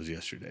feels like it was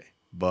yesterday.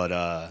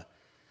 But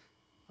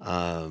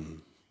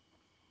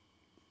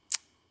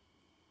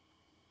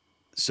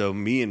so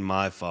me and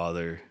my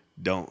father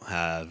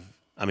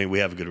we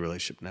have a good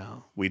relationship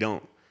now. Me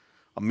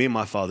and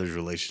my father's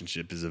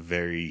relationship is a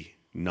very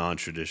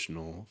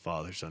non-traditional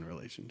father-son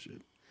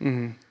relationship.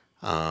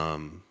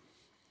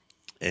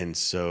 And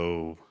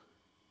so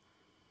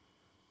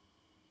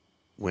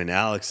when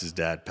Alex's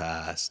dad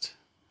passed,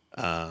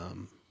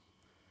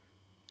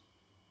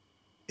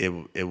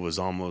 it was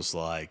almost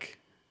like,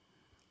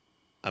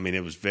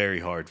 it was very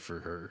hard for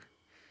her.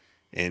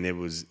 And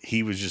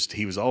he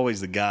was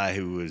always the guy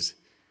who was,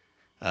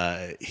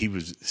 he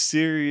was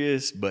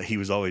serious, but he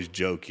was always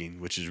joking,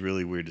 which is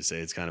really weird to say.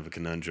 It's kind of a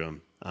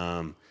conundrum.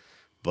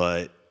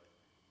 But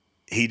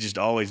he just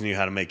always knew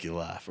how to make you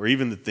laugh, or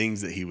even the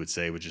things that he would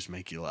say would just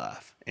make you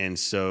laugh. And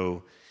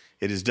so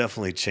it has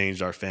definitely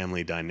changed our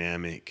family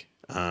dynamic,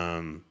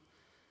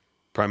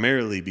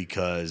 primarily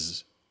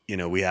because,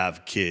 we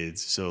have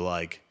kids. So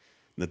like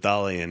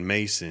Natalia and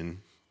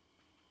Mason,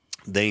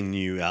 they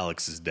knew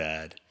Alex's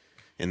dad,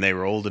 and they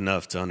were old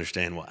enough to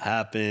understand what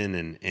happened.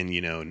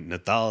 And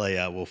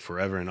Natalia will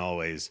forever and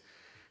always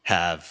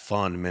have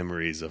fond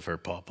memories of her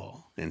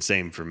pawpaw, and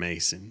same for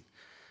Mason.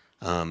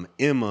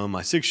 Emma,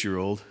 my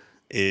 6-year-old,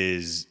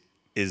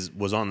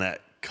 was on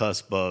that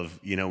cusp of,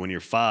 when you're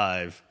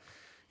 5,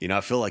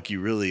 I feel like you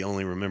really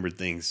only remember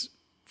things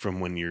from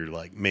when you're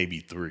like maybe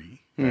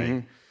 3, right? Mm-hmm.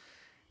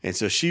 And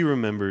so she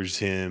remembers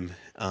him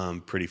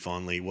pretty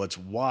fondly. What's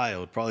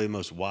wild, probably the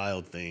most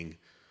wild thing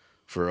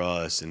for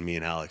us and me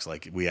and Alex,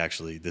 like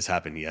this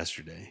happened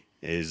yesterday,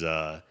 is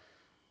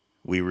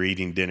we were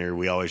eating dinner.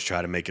 We always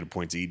try to make it a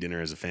point to eat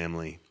dinner as a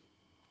family.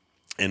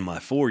 And my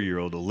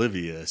 4-year-old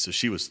Olivia, so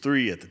she was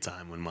 3 at the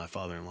time when my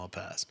father-in-law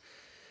passed.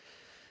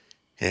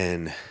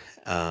 And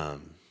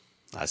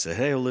I said,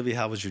 "Hey, Olivia,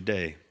 how was your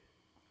day?"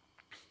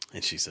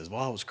 And she says,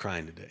 "Well, I was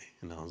crying today."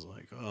 And I was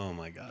like, "Oh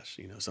my gosh,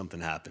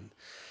 something happened."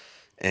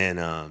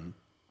 And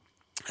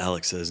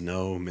Alex says,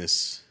 "No,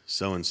 Miss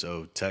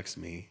So-and-so texted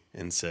me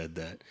and said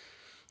that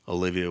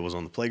Olivia was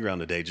on the playground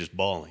today just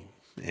bawling."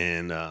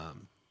 And I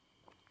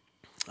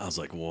was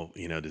like, "Well,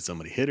 did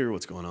somebody hit her?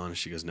 What's going on?" And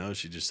she goes, "No,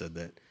 she just said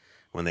that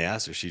when they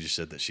asked her, she just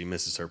said that she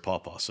misses her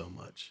pawpaw so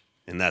much."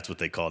 And that's what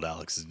they called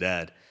Alex's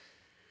dad.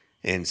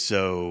 And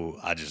so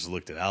I just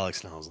looked at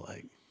Alex and I was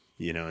like,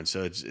 and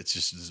so it's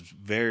just this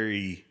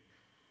very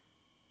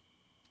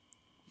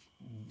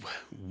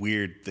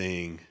weird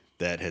thing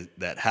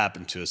that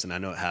happened to us. And I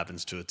know it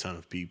happens to a ton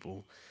of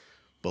people,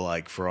 but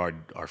like for our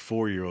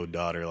 4-year-old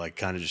daughter, like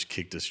kind of just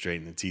kicked us straight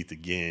in the teeth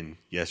again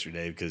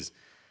yesterday, because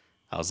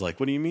I was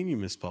like, "What do you mean you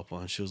miss Papa?"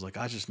 And she was like,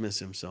 "I just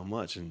miss him so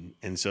much."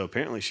 And so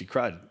apparently she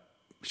cried.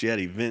 She had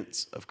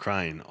events of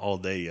crying all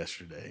day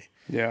yesterday.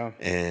 Yeah.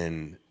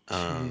 And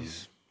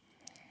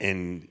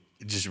and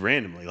just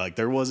randomly, like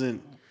there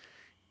wasn't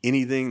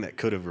anything that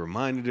could have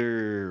reminded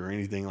her or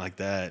anything like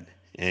that.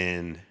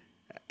 And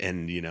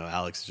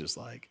Alex is just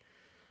like,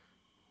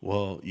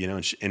 "Well,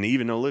 and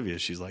even Olivia,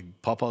 she's like,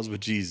 Pawpaw's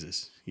with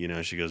Jesus,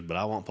 she goes, but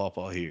I want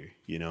Pawpaw here,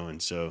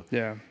 and so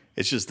yeah,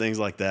 it's just things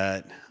like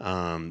that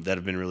that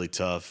have been really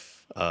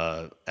tough.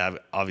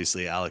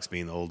 Obviously, Alex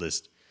being the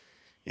oldest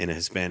in a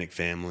Hispanic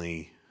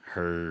family,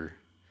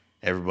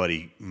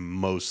 everybody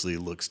mostly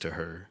looks to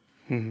her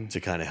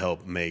to kind of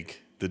help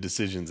make the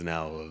decisions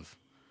now of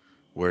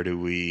where do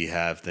we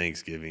have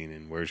Thanksgiving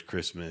and where's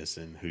Christmas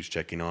and who's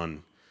checking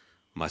on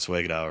my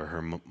suegra or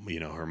her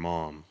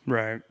mom.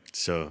 Right.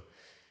 So,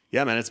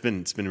 yeah, man, it's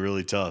been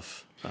really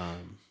tough.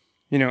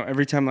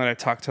 Every time that I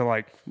talk to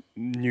like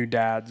new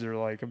dads or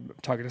like I'm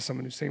talking to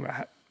someone who's thinking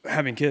about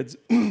having kids,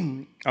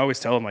 I always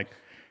tell them, like,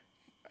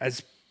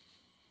 as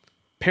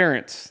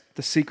parents,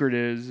 the secret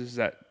is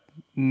that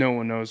no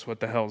one knows what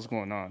the hell's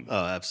going on.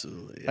 Oh,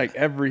 absolutely. Yeah. Like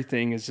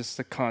everything is just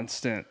a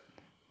constant,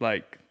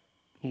 like,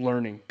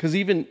 learning. Because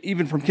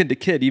even from kid to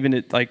kid, even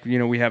it, like,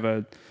 we have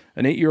an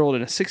 8-year-old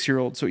and a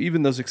 6-year-old. So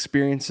even those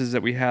experiences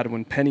that we had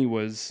when Penny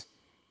was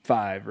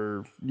 5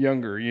 or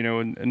younger,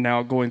 and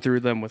now going through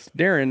them with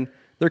Darren,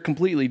 they're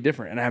completely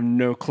different. And I have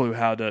no clue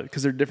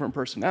because they're different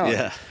personalities.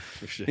 Yeah,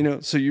 for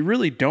sure. So you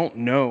really don't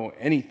know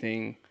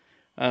anything.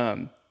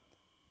 But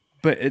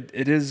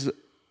it is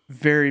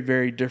very,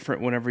 very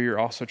different whenever you're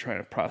also trying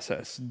to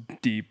process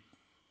deep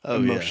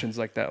emotions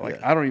like that.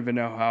 Like, I don't even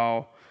know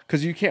how,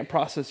 because you can't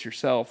process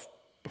yourself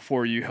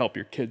before you help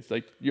your kids.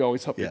 Like, you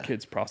always help your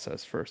kids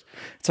process first.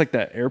 It's like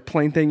that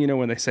airplane thing,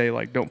 when they say,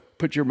 like, don't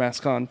put your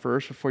mask on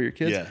first before your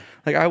kids. Yeah.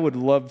 Like, I would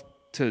love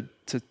to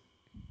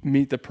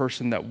meet the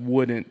person that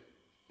wouldn't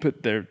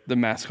put the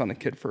mask on the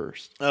kid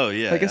first. Oh,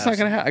 yeah. Like, it's not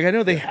going to happen. Like, I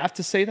know they have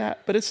to say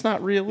that, but it's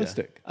not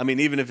realistic. Yeah. I mean,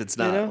 even if it's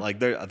not,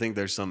 like, I think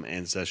there's some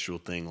ancestral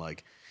thing,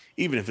 like,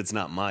 even if it's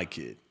not my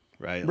kid,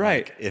 right?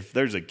 Right. Like, if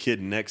there's a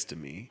kid next to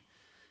me,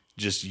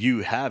 just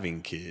you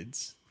having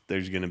kids,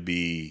 there's going to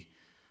be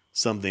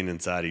something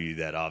inside of you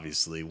that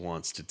obviously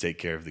wants to take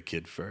care of the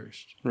kid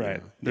first.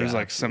 Right. There's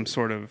like some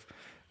sort of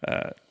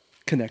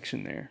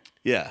connection there.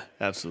 Yeah,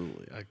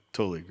 absolutely. I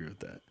totally agree with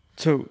that.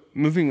 So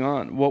moving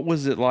on, what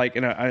was it like?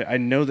 And I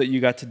know that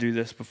you got to do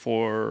this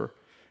before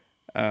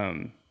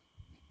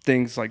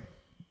things like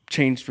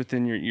changed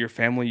within your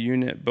family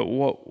unit, but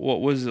what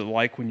was it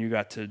like when you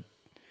got to,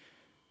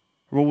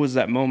 what was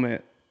that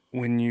moment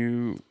when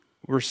you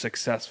were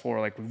successful, or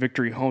like when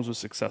Victory Homes was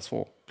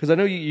successful? Because I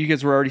know you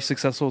guys were already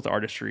successful with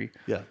artistry.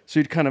 Yeah.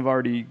 So you'd kind of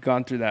already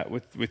gone through that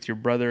with your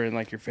brother and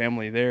like your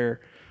family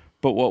there.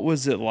 But what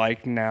was it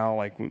like now,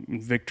 like when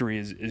Victory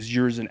is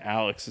yours and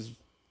Alex's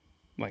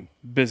like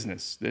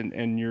business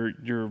and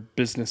your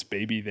business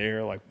baby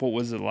there? Like, what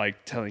was it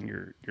like telling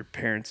your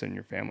parents and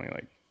your family,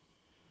 like,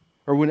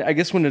 or when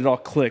it all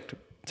clicked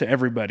to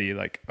everybody,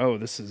 like, oh,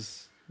 this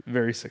is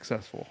very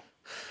successful?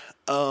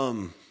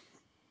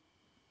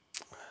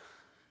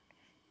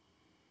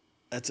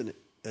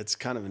 That's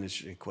kind of an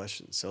interesting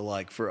question. So,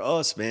 like, for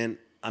us, man,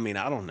 I mean,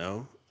 I don't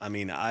know. I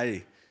mean,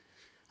 I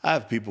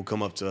have people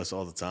come up to us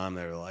all the time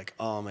that are like,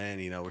 "Oh, man,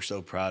 we're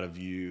so proud of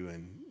you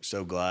and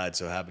so glad,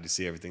 so happy to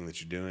see everything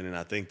that you're doing." And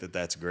I think that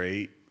that's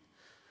great.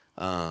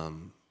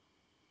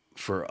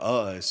 For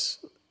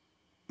us,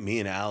 me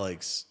and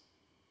Alex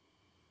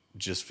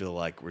just feel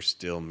like we're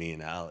still me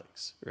and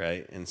Alex,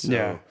 right? And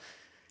so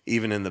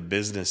even in the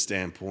business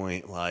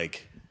standpoint,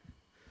 like,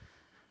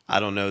 I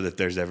don't know that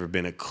there's ever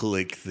been a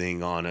click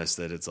thing on us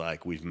that it's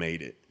like we've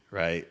made it,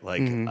 right?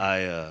 Like,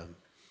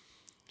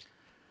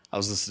 I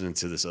was listening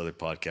to this other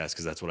podcast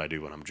because that's what I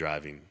do when I'm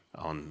driving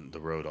on the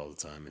road all the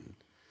time.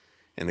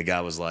 And the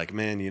guy was like,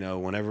 man,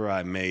 whenever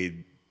I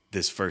made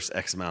this first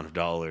X amount of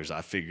dollars,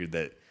 I figured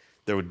that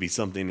there would be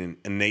something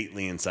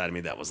innately inside of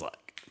me that was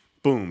like,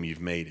 boom, you've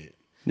made it.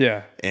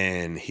 Yeah.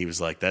 And he was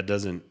like,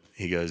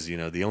 he goes,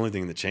 the only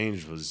thing that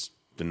changed was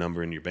the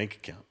number in your bank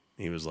account.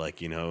 He was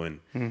like,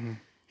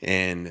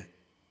 and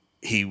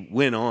he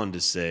went on to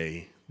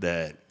say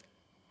that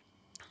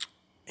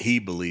he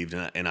believed,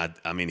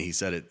 I mean, he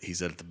said it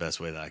the best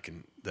way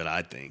that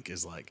I think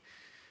is like,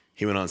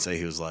 he went on to say,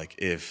 he was like,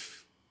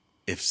 if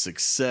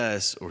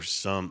success or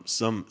some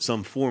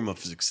form of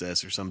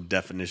success or some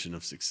definition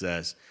of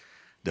success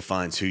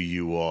defines who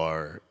you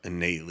are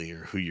innately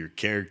or who your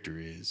character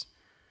is,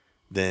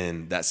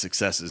 then that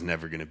success is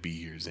never going to be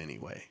yours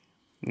anyway.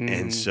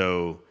 And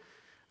so,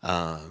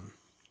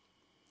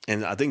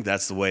 and I think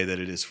that's the way that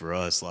it is for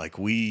us. Like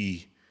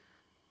we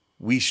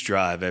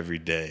strive every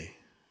day,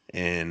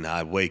 and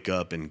I wake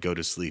up and go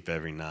to sleep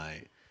every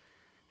night.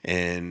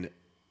 And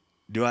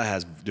do I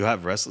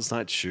have restless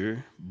nights?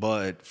 Sure.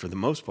 But for the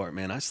most part,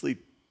 man, I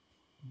sleep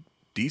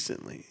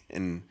decently,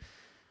 and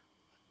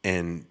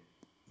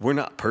we're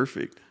not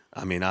perfect.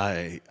 I mean,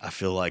 I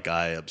feel like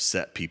I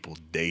upset people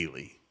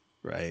daily,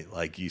 right?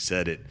 Like you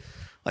said it,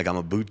 like I'm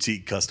a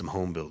boutique custom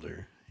home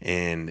builder.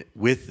 And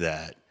with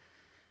that,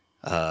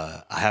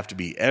 I have to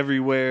be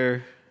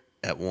everywhere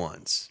at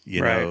once,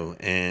 you know?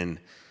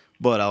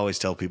 But I always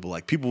tell people,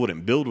 like, people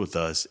wouldn't build with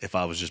us if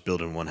I was just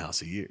building one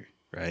house a year,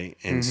 right?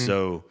 And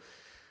so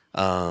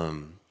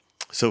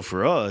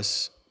for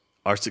us,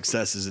 our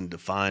success isn't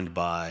defined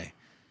by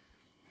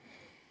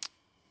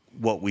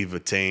what we've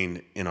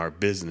attained in our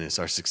business.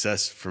 Our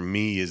success for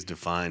me is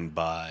defined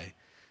by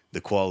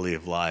the quality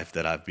of life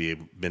that I've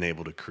been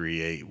able to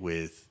create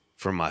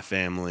for my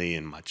family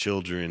and my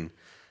children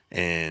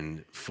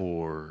and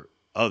for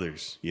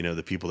others,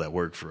 the people that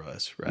work for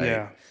us, right?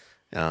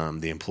 Yeah.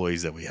 The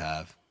employees that we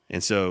have.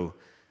 And so,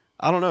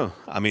 I don't know.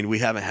 I mean, we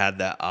haven't had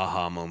that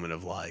aha moment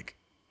of like,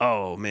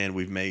 oh man,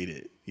 we've made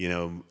it.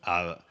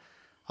 I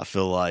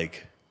feel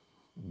like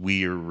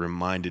we are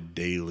reminded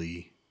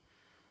daily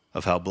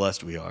of how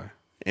blessed we are.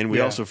 And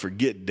we also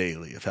forget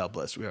daily of how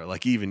blessed we are.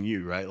 Like even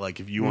you, right? Like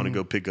if you want to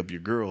go pick up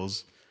your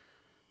girls,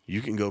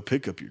 you can go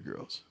pick up your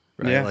girls,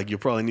 right? Yeah. Like you'll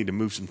probably need to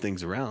move some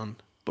things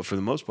around, but for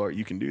the most part,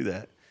 you can do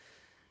that.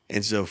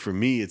 And so for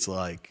me, it's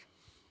like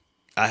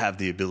I have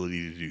the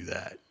ability to do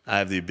that. I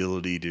have the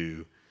ability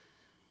to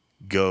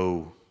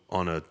go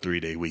on a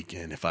 3-day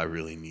weekend if I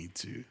really need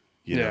to,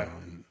 you know?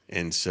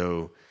 And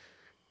so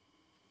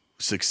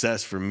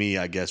success for me,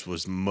 I guess,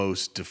 was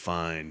most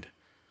defined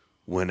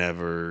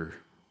whenever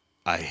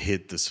I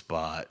hit the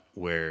spot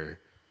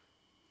where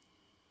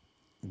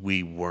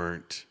we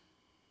weren't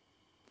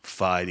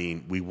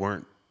fighting, we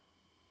weren't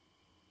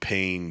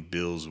paying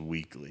bills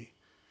weekly.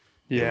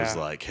 Yeah. It was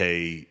like,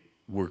 hey,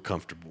 we're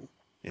comfortable.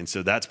 And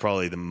so that's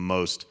probably the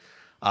most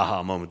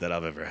aha moment that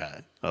I've ever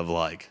had of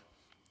like,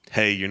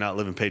 hey, you're not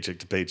living paycheck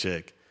to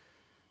paycheck.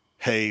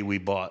 Hey, we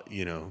bought,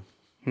 Or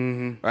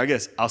I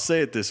guess I'll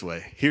say it this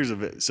way.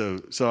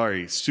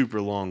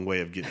 Super long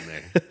way of getting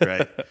there,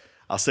 right?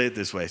 I'll say it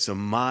this way. So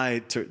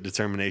my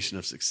determination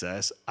of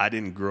success, I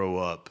didn't grow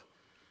up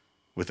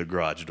with a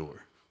garage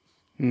door.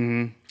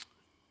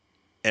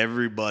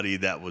 Everybody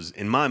that was,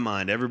 in my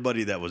mind,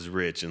 everybody that was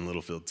rich in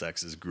Littlefield,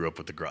 Texas grew up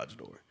with a garage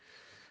door.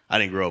 I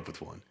didn't grow up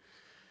with one.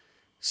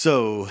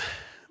 So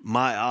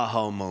my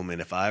aha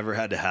moment, if I ever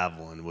had to have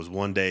one, was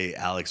one day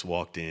Alex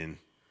walked in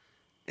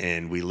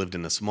and we lived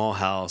in a small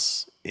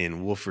house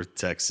in Wolford,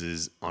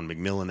 Texas on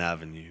McMillan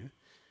Avenue.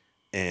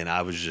 And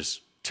I was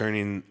just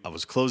I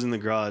was closing the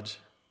garage.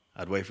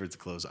 I'd wait for it to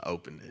close. I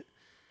opened it.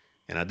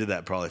 And I did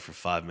that probably for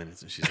 5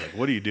 minutes. And she's like,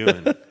 what are you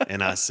doing?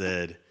 And I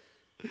said,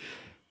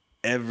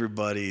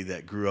 everybody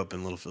that grew up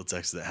in Littlefield,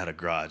 Texas that had a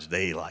garage,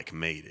 they like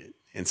made it.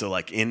 And so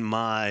like in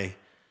my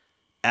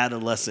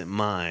adolescent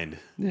mind,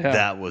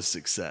 that was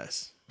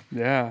success.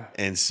 Yeah.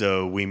 And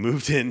so we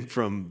moved in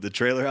from the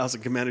trailer house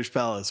in Commander's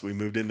Palace. We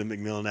moved into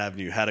McMillan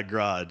Avenue, had a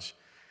garage,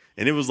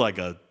 and it was like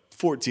a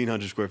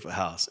 1,400 square foot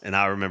house. And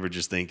I remember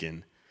just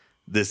thinking,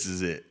 this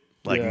is it.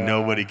 Like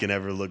nobody can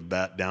ever look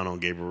back down on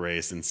Gabriel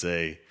Reyes and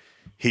say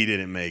he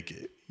didn't make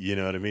it. You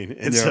know what I mean?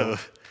 And so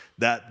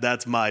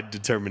that's my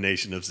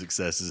determination of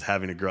success is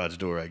having a garage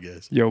door, I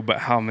guess. Yo, but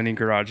how many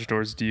garage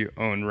doors do you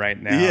own right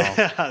now?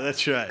 Yeah,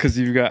 that's right. Because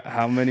you've got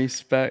how many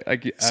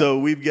So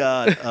we've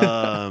got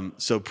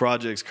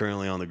projects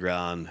currently on the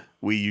ground.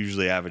 We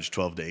usually average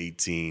 12 to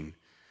 18.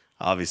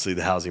 Obviously,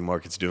 the housing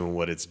market's doing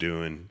what it's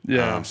doing.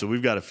 Yeah. So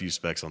we've got a few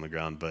specs on the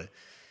ground, but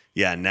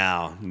yeah,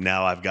 now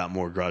I've got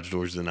more garage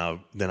doors than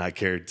I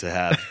cared to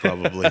have,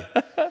 probably.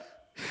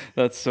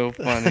 That's so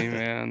funny,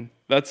 man.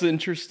 That's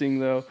interesting,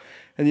 though.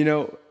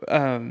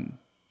 And,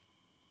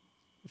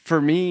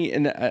 for me,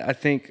 and I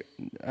think,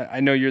 I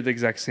know you're the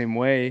exact same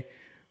way,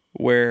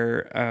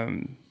 where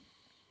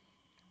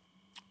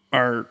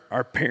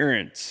our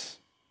parents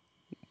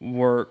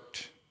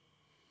worked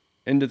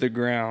into the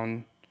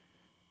ground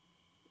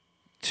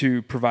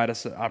to provide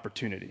us an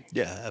opportunity.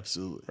 Yeah,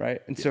 absolutely.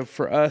 Right. And so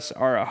for us,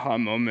 our aha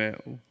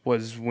moment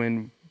was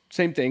when,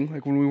 same thing,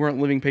 like when we weren't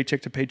living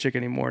paycheck to paycheck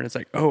anymore. And it's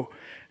like, oh,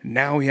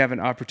 now we have an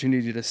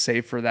opportunity to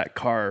save for that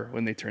car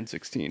when they turn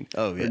 16.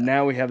 Oh, yeah. Or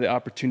now we have the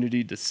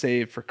opportunity to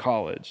save for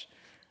college.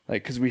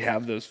 Like, because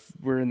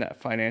we're in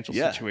that financial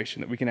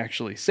situation that we can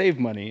actually save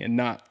money and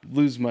not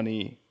lose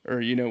money,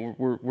 or,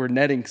 we're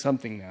netting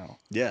something now.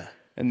 Yeah.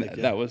 And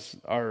that was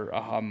our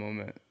aha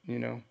moment,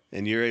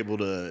 And you're able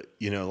to,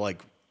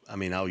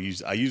 I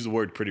use the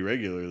word pretty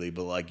regularly,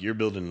 but like you're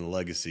building a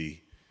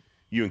legacy.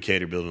 You and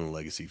Kate are building a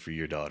legacy for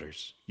your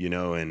daughters,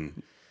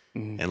 and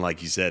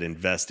like you said,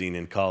 investing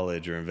in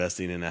college or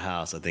investing in a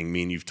house. I think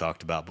me and you've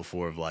talked about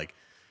before of like,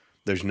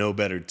 there's no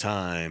better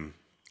time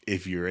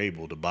if you're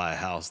able to buy a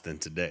house than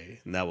today.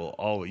 And that will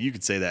always, you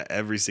could say that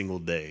every single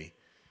day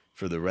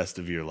for the rest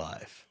of your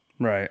life.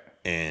 Right.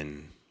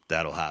 And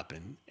that'll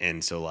happen.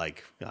 And so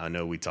like, I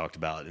know we talked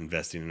about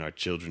investing in our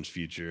children's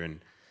future.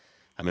 And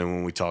I mean,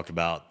 when we talked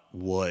about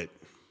what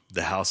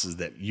the houses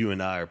that you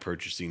and I are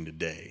purchasing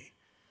today,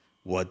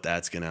 what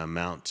that's going to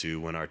amount to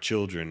when our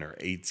children are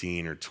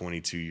 18 or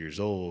 22 years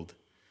old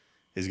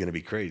is going to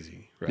be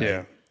crazy, right?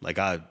 Yeah. Like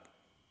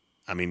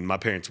my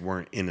parents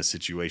weren't in a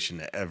situation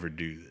to ever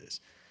do this,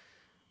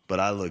 but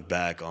I look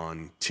back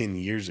on 10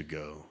 years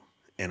ago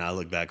and I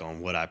look back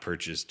on what I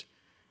purchased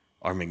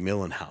our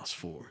McMillan house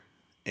for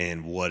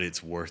and what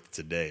it's worth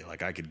today.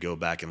 Like I could go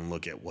back and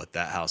look at what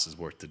that house is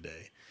worth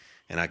today,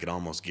 and I could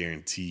almost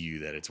guarantee you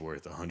that it's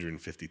worth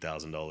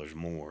 $150,000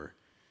 more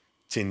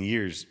 10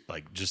 years,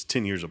 like just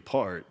 10 years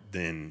apart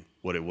than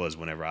what it was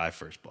whenever I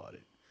first bought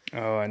it.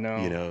 Oh, I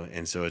know.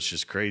 And so it's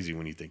just crazy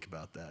when you think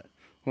about that.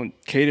 When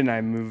Kate and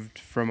I moved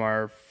from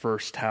our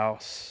first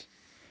house,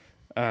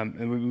 and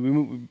we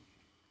moved,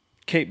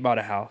 Kate bought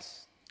a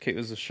house. Kate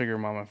was a sugar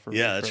mama for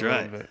that's a little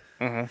right.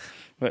 bit.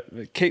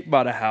 But Kate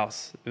bought a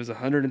house. It was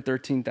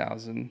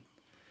 $113,000,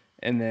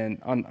 and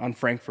then on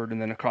Frankfurt, and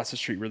then across the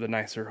street were the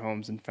nicer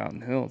homes in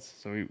Fountain Hills.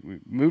 So we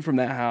moved from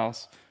that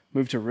house,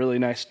 moved to a really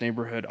nice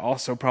neighborhood,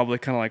 also probably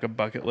kind of like a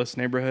bucket list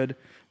neighborhood,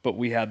 but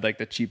we had like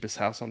the cheapest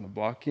house on the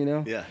block, Yeah,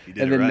 you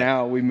did. And then right.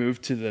 now we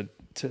moved to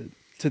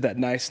that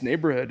nice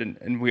neighborhood,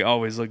 and we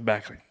always look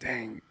back like,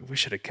 dang, we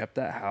should have kept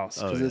that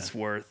house because it's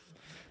worth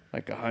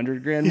like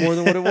 $100,000 more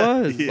than what it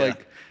was.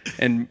 Like,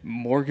 and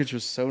mortgage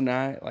was so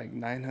like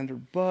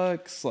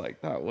 $900.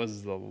 Like that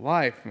was the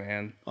life,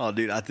 man. Oh,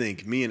 dude, I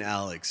think me and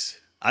Alex,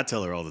 I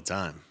tell her all the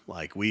time.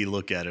 Like we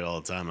look at it all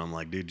the time. And I'm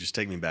like, dude, just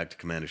take me back to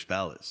Commander's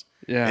Palace.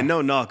 Yeah. And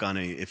no knock on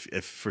any.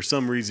 If for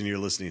some reason you're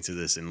listening to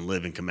this and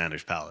live in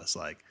Commander's Palace,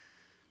 like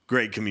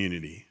great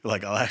community.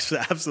 Like I'll actually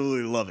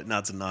absolutely love it.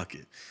 Not to knock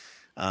it.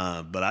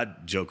 But I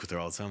joke with her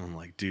all the time. I'm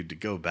like, dude, to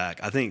go back.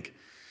 I think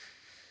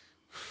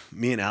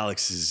me and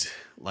Alex's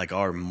like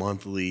our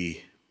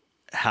monthly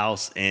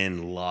house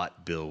and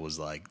lot bill was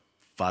like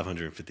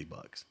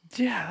 $550.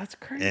 Yeah, that's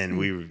crazy. And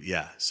we were,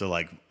 so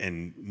like,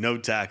 and no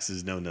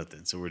taxes, no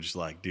nothing. So we're just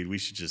like, dude, we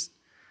should just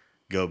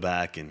go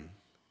back and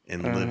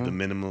live the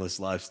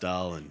minimalist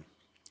lifestyle and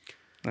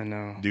I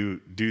know.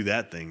 Do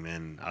that thing,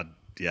 man.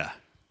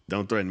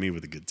 Don't threaten me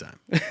with a good time.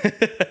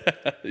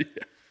 Yeah,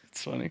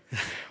 it's funny.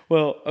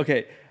 Well,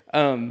 okay.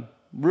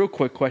 Real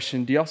quick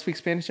question. Do y'all speak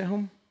Spanish at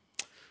home?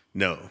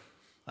 No,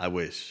 I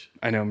wish.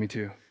 I know, me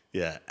too.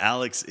 Yeah.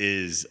 Alex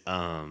is,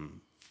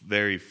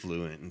 very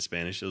fluent in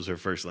Spanish. It was her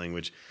first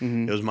language.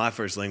 Mm-hmm. It was my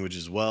first language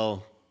as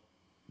well.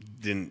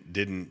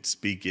 Didn't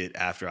speak it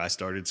after I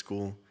started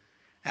school.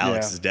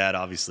 Alex's dad,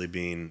 obviously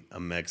being a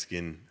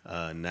Mexican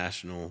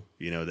national,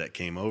 that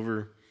came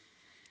over.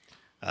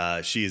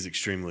 She is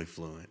extremely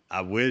fluent.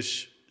 I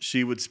wish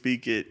she would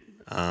speak it,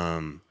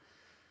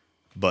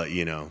 but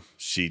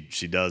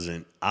she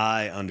doesn't.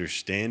 I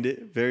understand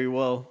it very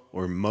well,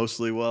 or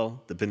mostly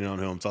well, depending on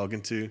who I'm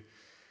talking to.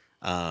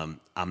 I'm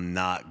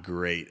not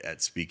great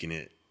at speaking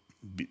it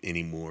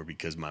anymore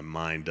because my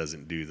mind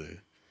doesn't do the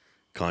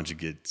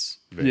conjugates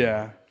very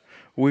well.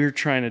 We're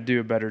trying to do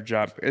a better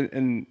job,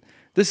 and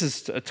this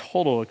is a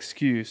total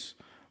excuse,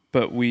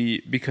 but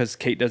because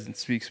Kate doesn't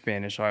speak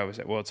Spanish, I always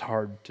say, well, it's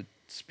hard to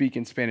speak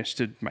in Spanish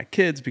to my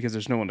kids because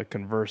there's no one to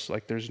converse.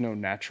 Like there's no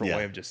natural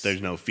way of just.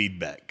 There's no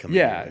feedback coming.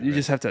 You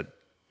just have to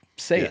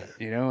say it,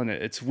 and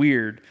it's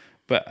weird.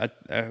 But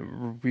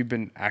we've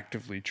been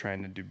actively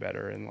trying to do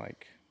better and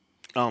like.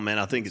 Oh man,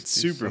 I think it's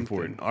super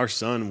important. Our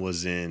son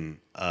was in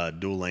a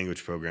dual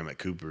language program at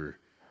Cooper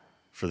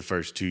for the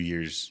first 2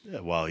 years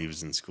while he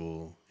was in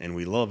school, and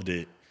we loved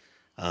it.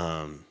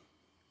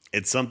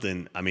 It's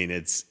something. I mean,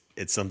 it's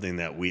something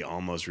that we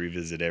almost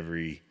revisit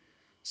every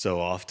so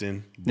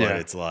often, but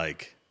it's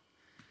like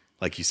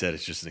you said,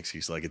 it's just an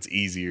excuse. Like it's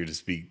easier to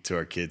speak to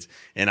our kids,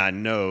 and I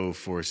know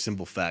for a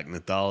simple fact,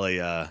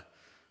 Natalia,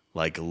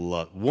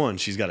 one,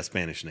 she's got a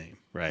Spanish name,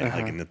 right?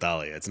 Like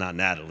Natalia. It's not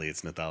Natalie,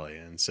 it's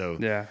Natalia, and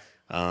so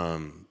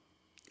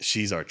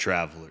she's our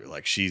traveler.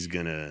 Like she's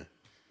gonna,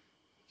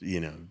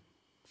 when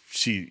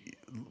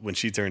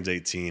she turns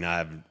 18, I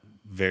have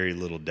very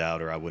little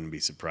doubt, or I wouldn't be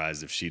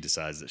surprised if she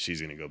decides that she's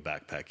going to go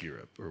backpack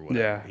Europe or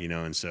whatever,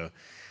 and so,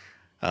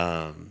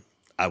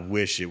 I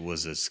wish it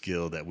was a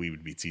skill that we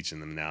would be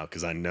teaching them now,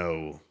 because I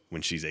know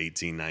when she's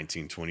 18,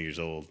 19, 20 years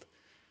old,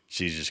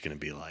 she's just going to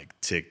be like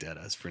ticked at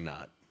us for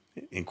not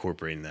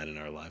incorporating that in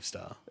our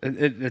lifestyle.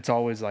 It's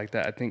always like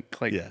that. I think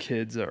Yeah.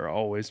 kids are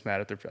always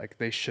mad at like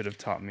they should have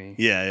taught me.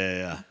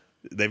 Yeah.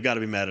 They've got to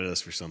be mad at us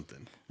for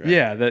something. Right?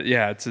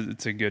 Yeah,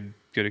 it's a good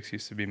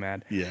excuse to be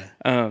mad. Yeah.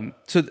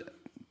 So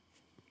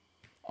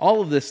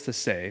all of this to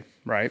say,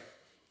 right?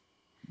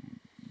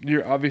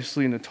 You're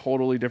obviously in a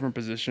totally different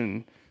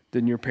position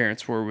than your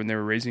parents were when they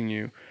were raising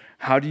you.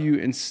 How do you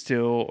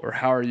instill, or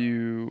how are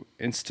you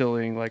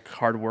instilling like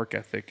hard work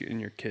ethic in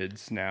your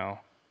kids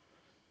now?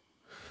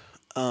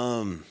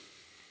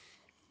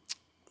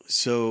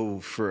 So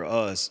for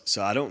us,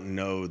 I don't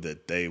know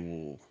that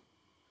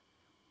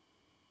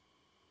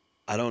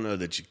I don't know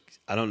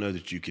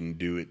that you can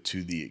do it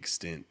to the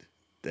extent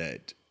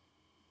that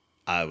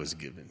I was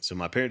given. So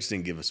my parents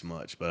didn't give us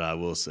much, but I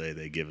will say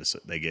they gave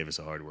us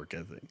a hard work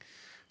ethic.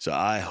 So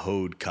I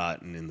hoed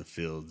cotton in the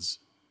fields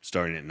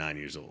starting at 9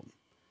 years old.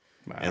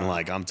 Wow. And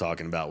like, I'm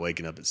talking about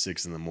waking up at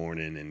 6 a.m.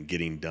 and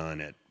getting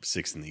done at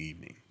 6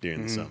 p.m.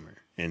 during the summer.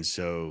 And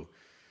so,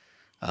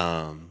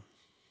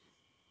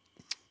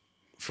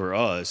 for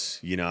us,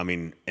 I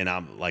mean, and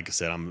I'm, like I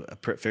said, I'm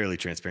a fairly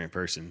transparent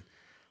person.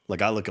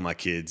 Like, I look at my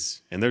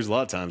kids, and there's a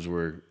lot of times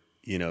where,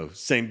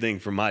 same thing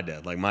for my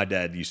dad. Like, my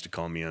dad used to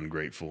call me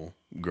ungrateful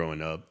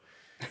growing up,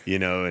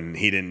 and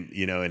he didn't,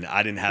 and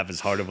I didn't have as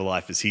hard of a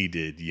life as he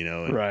did,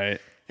 Right.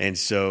 And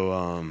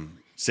so,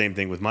 same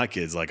thing with my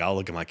kids. Like, I'll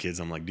look at my kids,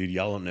 I'm like, dude,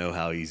 y'all don't know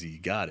how easy you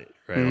got it,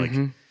 right? Like,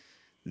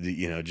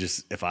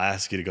 just if I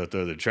ask you to go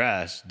throw the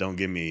trash, don't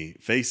give me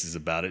faces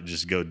about it.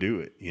 Just go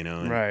do it,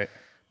 Right.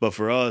 But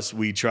for us,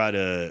 we try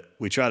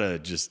to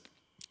just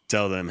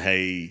tell them,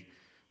 hey,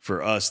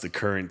 for us, the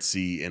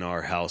currency in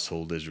our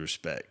household is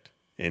respect.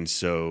 And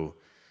so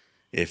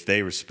if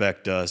they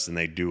respect us and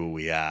they do what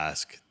we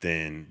ask,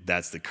 then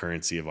that's the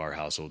currency of our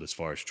household as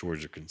far as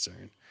chores are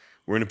concerned.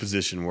 We're in a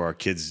position where our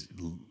kids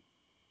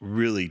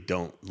really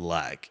don't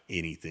lack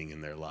anything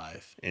in their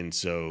life. And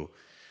so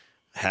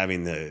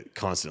having to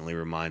constantly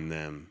remind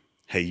them,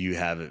 hey, you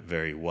have it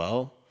very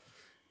well.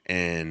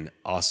 And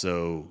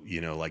also,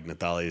 like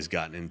Natalia's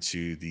gotten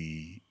into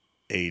the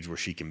age where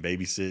she can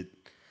babysit.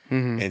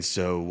 And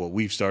so what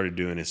we've started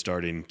doing is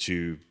starting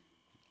to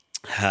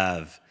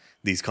have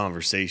these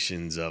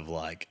conversations of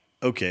like,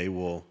 okay,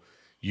 well,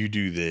 you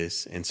do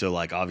this. And so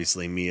like,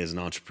 obviously me as an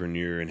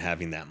entrepreneur and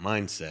having that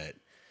mindset,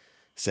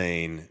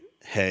 saying,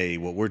 hey,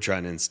 what we're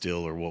trying to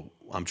instill, or what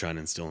I'm trying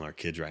to instill in our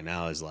kids right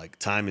now, is like,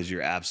 time is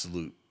your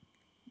absolute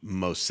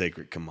most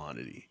sacred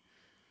commodity,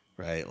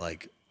 right?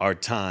 Like, our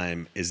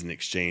time is in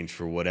exchange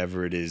for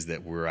whatever it is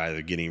that we're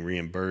either getting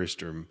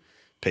reimbursed or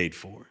paid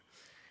for.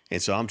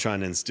 And so I'm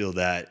trying to instill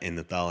that in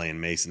Natalia and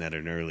Mason at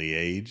an early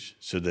age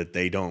so that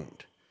they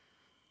don't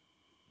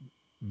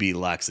be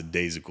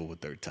lackadaisical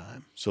with their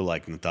time. So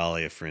like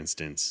Natalia, for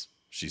instance,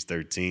 she's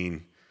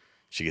 13.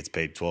 She gets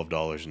paid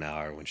 $12 an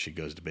hour when she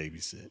goes to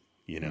babysit,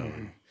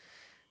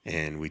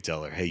 and we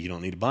tell her, hey, you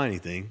don't need to buy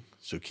anything,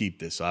 so keep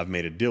this. So I've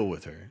made a deal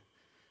with her.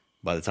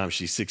 By the time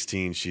she's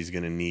 16, she's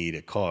going to need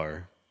a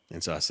car.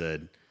 And so I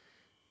said,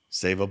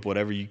 save up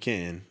whatever you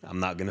can. I'm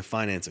not going to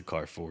finance a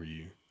car for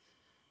you.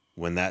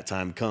 When that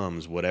time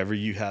comes, whatever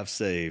you have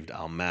saved,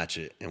 I'll match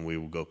it, and we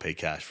will go pay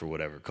cash for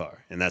whatever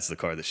car. And that's the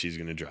car that she's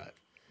going to drive.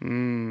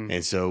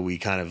 And so we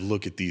kind of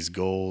look at these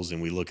goals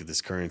and we look at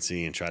this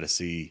currency and try to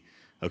see,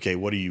 okay,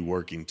 what are you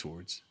working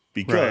towards?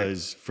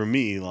 Because for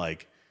me,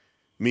 like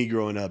me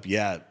growing up,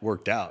 yeah, it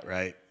worked out,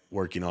 right?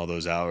 Working all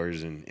those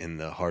hours and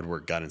the hard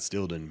work got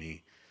instilled in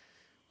me.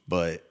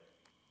 But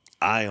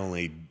I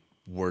only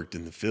worked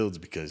in the fields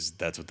because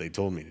that's what they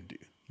told me to do.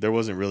 There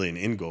wasn't really an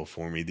end goal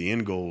for me. The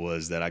end goal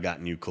was that I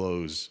got new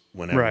clothes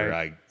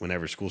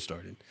whenever school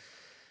started.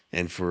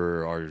 And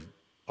for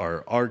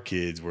our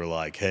kids, we're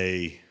like,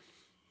 hey,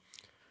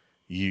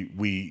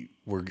 we're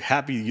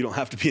happy you don't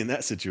have to be in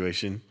that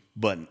situation,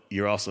 but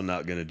you're also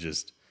not going to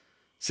just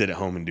sit at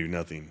home and do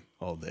nothing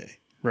all day.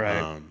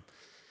 Right.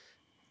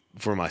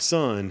 For my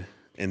son,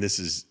 and this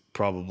is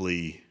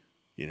probably,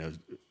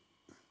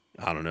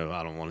 I don't know,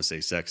 I don't want to say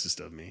sexist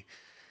of me,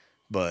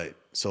 but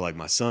so like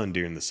my son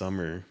during the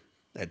summer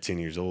at 10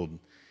 years old,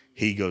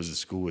 he goes to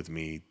school with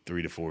me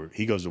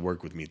he goes to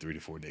work with me 3 to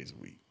 4 days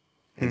a week.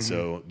 And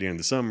so during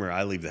the summer,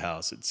 I leave the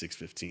house at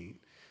 6:15.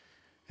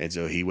 And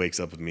so he wakes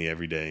up with me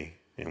every day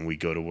and we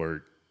go to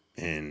work,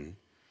 and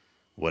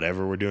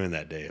whatever we're doing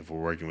that day, if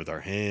we're working with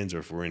our hands or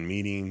if we're in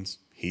meetings,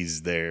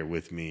 he's there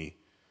with me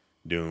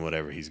doing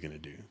whatever he's going to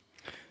do.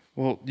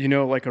 Well,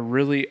 like a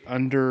really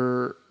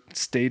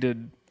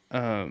understated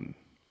like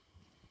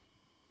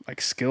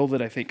skill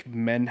that I think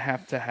men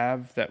have to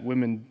have that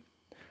women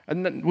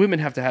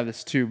have to have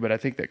this too, but I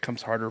think that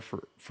comes harder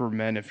for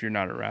men if you're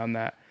not around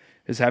that,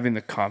 is having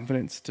the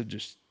confidence to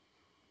just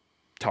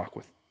talk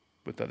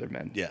with other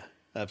men. Yeah,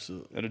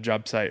 absolutely. At a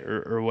job site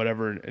or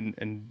whatever,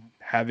 and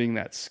having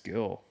that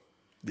skill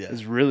Yeah.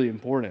 is really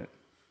important.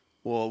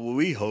 Well,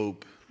 we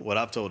hope, what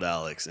I've told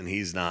Alex, and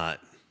he's not,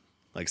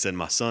 like I said,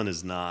 my son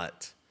is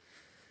not,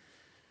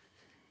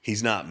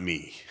 he's not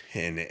me,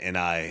 and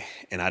I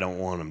don't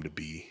want him to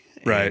be.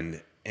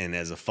 Right. And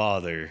as a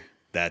father,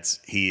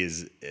 he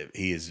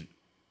is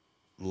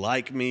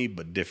like me,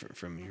 but different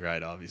from me,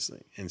 right?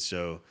 Obviously. And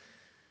so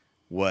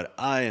what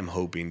I am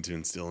hoping to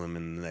instill him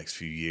in the next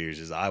few years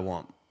is I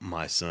want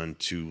my son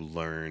to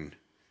learn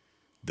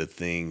the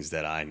things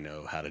that I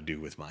know how to do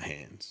with my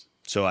hands.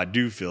 So I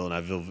do feel, and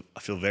I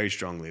feel very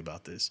strongly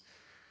about this.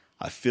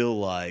 I feel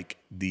like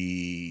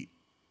the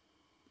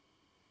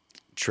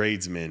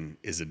tradesman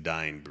is a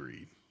dying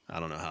breed.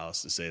 I don't know how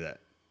else to say that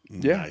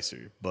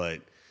nicer,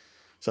 but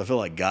so I feel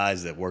like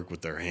guys that work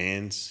with their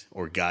hands,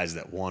 or guys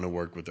that want to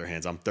work with their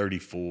hands. I'm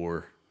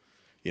 34.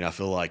 I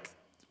feel like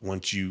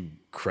once you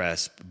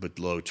crest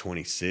below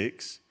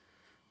 26,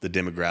 the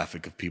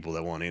demographic of people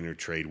that want to enter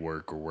trade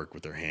work or work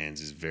with their hands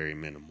is very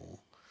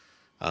minimal.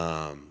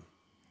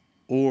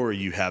 Or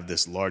you have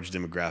this large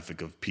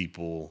demographic of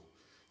people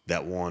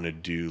that want to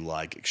do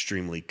like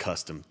extremely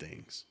custom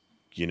things.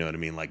 You know what I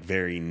mean? Like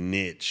very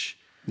niche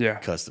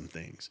custom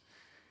things.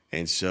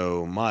 And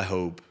so my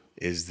hope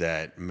is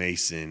that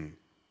Mason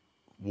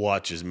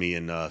watches me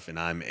enough and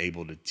I'm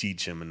able to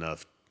teach him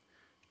enough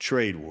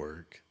trade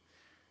work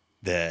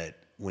that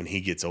when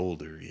he gets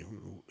older,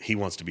 he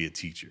wants to be a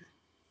teacher.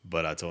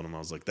 But I told him, I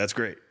was like, that's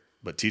great,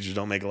 but teachers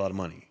don't make a lot of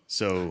money.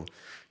 So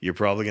you're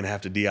probably going to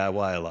have to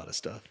DIY a lot of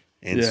stuff.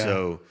 And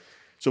so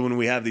when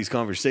we have these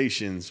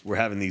conversations, we're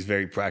having these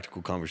very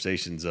practical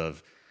conversations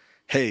of,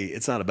 hey,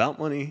 it's not about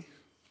money,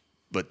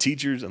 but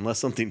teachers, unless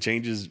something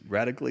changes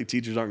radically,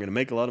 teachers aren't going to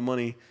make a lot of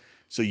money.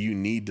 So you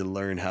need to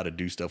learn how to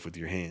do stuff with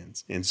your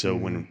hands. And so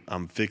when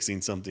I'm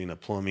fixing something,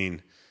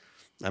 plumbing,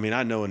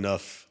 I know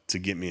enough to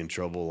get me in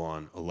trouble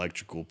on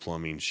electrical,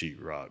 plumbing,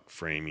 sheetrock,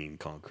 framing,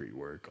 concrete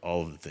work,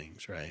 all of the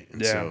things, right?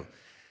 And so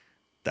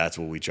that's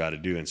what we try to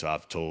do. And so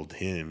I've told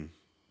him,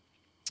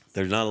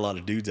 there's not a lot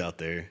of dudes out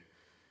there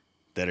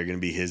that are going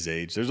to be his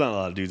age. There's not a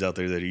lot of dudes out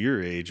there that are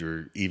your age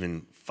or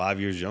even 5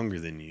 years younger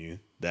than you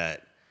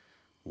that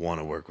want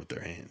to work with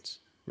their hands,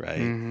 right?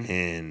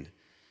 And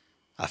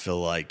I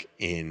feel like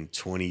in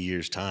 20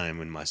 years' time,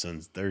 when my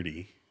son's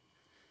 30,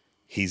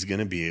 he's going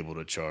to be able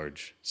to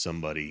charge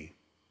somebody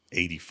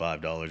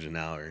 $85 an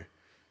hour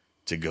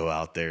to go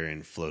out there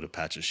and float a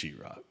patch of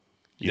sheetrock.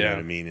 You know what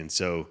I mean? And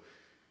so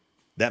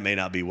that may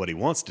not be what he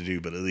wants to do,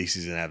 but at least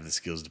he's going to have the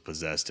skills to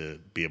possess to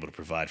be able to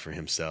provide for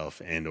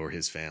himself and or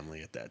his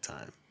family at that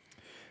time.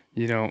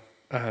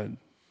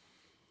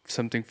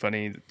 Something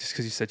funny, just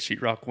because you said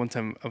sheetrock, one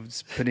time I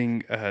was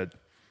putting,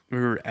 we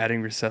were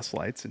adding recessed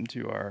lights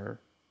into our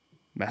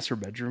master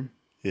bedroom.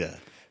 Yeah.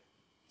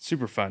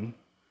 Super fun.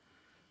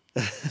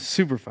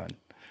 Super fun.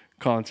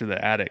 Calling through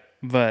the attic.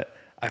 But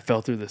I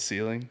fell through the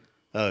ceiling.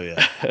 Oh,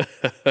 yeah.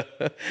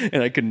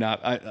 And I could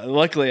not.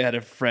 Luckily, I had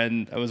a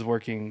friend. I was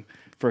working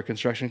for a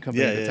construction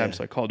company at the time,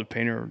 so I called a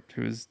painter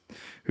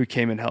who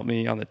came and helped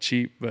me on the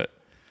cheap. But,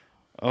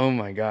 oh,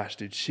 my gosh,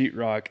 dude,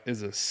 sheetrock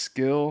is a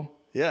skill.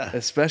 Yeah.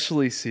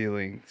 Especially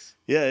ceilings.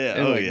 Yeah,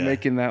 yeah. And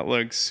making that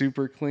look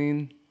super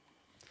clean.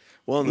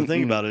 Well, and the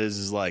thing about it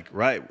is like,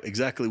 right,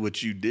 exactly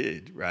what you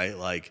did, right?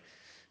 Like,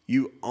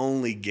 you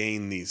only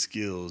gain these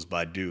skills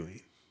by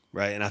doing,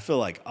 right? And I feel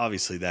like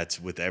obviously that's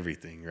with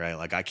everything, right?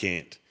 Like, I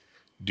can't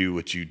do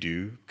what you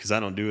do because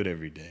I don't do it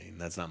every day, and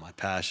that's not my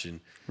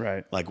passion.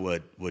 Right. Like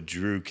what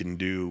Drew can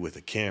do with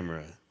a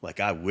camera, like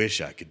I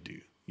wish I could do,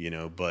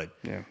 but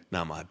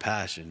not my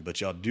passion. But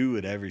y'all do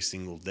it every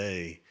single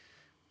day.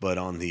 But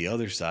on the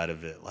other side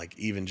of it, like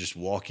even just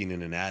walking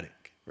in an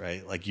attic,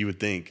 right? Like you would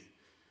think,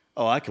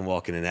 oh, I can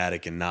walk in an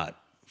attic and not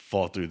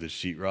fall through the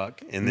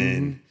sheetrock. And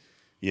then,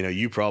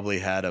 you probably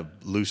had a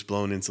loose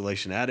blown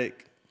insulation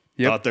attic.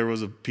 Thought there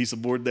was a piece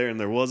of board there and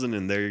there wasn't,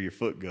 and there your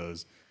foot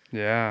goes.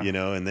 Yeah.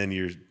 And then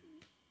you're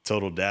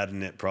total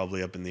dadding it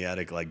probably up in the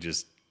attic, like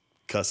just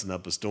cussing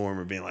up a storm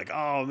or being like,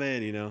 oh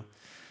man,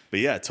 But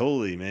yeah,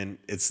 totally, man.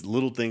 It's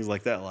little things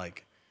like that,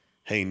 like,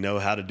 hey, know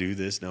how to do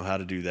this, know how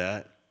to do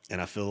that. And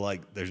I feel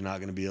like there's not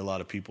going to be a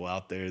lot of people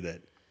out there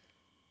that,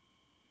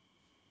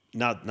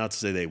 not to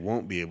say they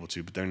won't be able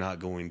to, but they're not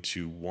going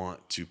to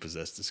want to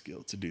possess the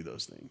skill to do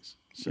those things.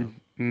 So,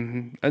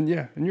 and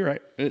you're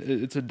right.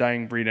 It's a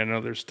dying breed. I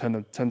know there's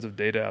tons of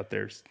data out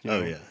there.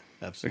 Absolutely,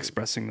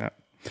 expressing that.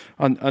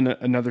 On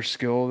another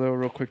skill though,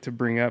 real quick to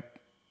bring up,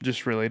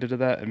 just related to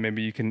that, and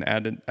maybe you can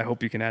add in, I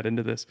hope you can add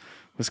into this,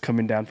 was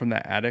coming down from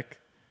that attic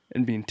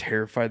and being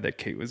terrified that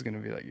Kate was going to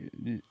be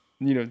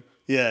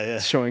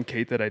like, showing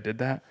Kate that I did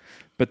that,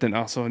 but then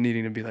also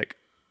needing to be like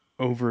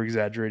over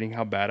exaggerating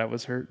how bad I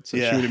was hurt, so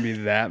she wouldn't be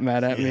that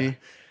mad at me.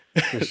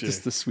 For sure.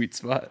 Just the sweet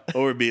spot.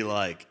 Or be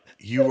like,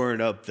 you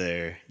weren't up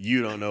there,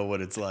 you don't know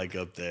what it's like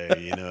up there.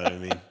 You know what I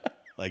mean?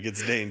 Like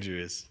it's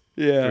dangerous.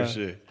 Yeah, for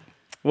sure.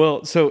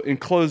 Well, so in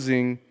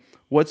closing,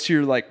 what's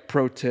your like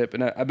pro tip?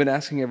 And I've been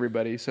asking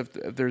everybody. So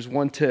if there's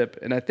one tip,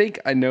 and I think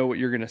I know what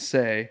you're gonna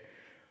say,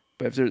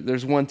 but if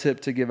there's one tip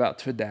to give out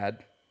to a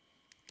dad,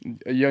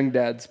 a young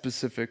dad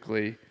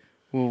specifically,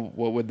 well,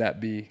 what would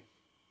that be?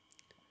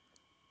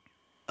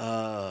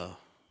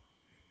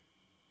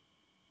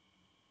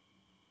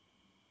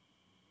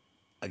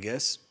 I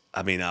guess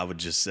I mean, I would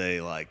just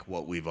say like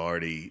what we've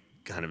already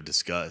kind of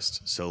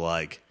discussed. So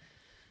like,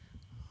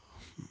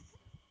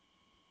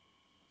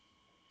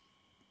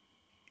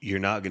 you're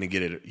not going to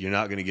get it. You're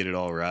not going to get it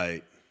all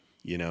right,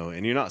 you know,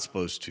 and you're not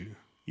supposed to,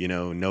 you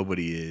know,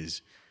 nobody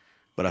is.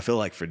 But I feel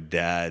like for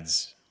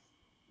dads,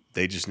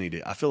 they just need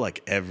to, I feel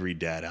like every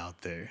dad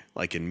out there,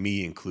 like, and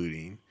me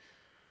including,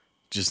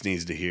 just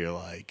needs to hear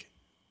like,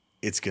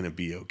 it's going to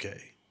be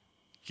okay,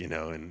 you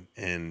know,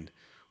 and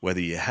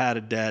whether you had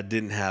a dad,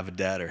 didn't have a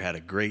dad, or had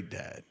a great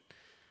dad,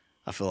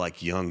 I feel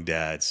like young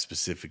dads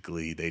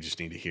specifically, they just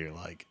need to hear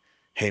like,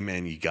 hey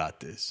man, you got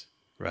this,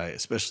 right?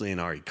 Especially in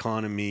our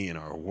economy, in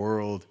our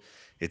world,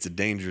 it's a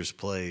dangerous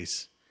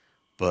place,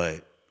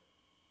 but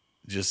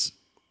just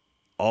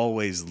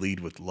always lead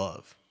with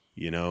love,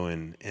 you know,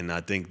 and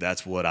I think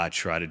that's what I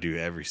try to do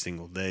every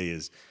single day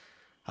is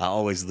I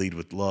always lead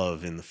with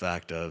love in the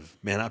fact of,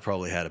 man, I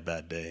probably had a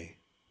bad day,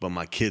 but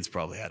my kids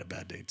probably had a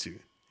bad day too.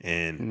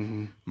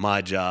 And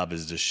my job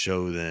is to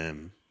show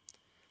them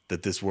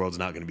that this world's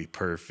not going to be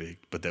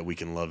perfect, but that we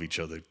can love each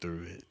other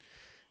through it.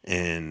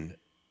 And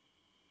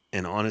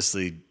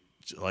honestly,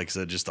 like I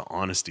said, just the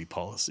honesty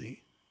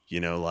policy,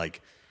 you know,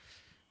 like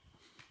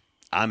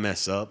I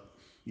mess up.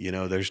 You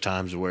know, there's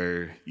times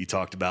where you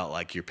talked about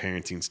like your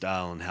parenting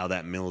style and how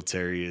that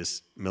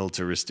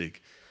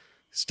militaristic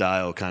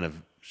style kind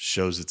of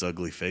shows its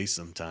ugly face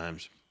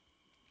sometimes.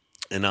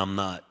 And I'm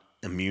not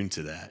immune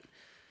to that.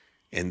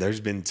 And there's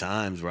been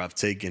times where I've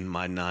taken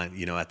my 9,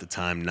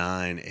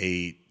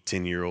 8,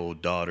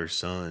 10-year-old daughter,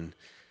 son,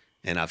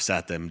 and I've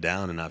sat them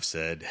down and I've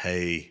said,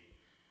 hey,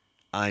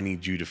 I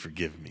need you to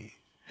forgive me.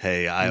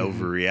 Hey, I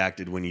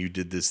overreacted when you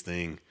did this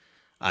thing.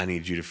 I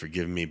need you to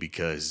forgive me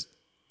because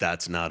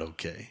that's not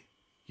okay,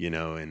 you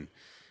know,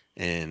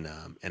 and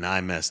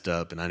I messed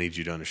up, and I need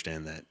you to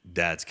understand that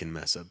dads can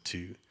mess up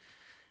too.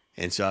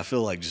 And so I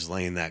feel like just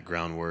laying that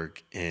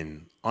groundwork,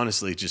 and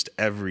honestly, just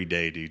every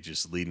day, dude,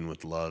 just leading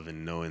with love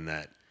and knowing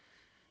that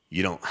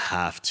you don't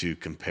have to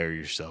compare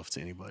yourself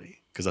to anybody.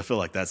 Because I feel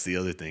like that's the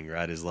other thing,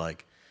 right? Is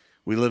like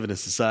we live in a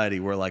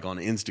society where like on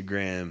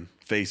Instagram,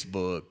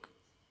 Facebook,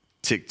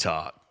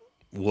 TikTok,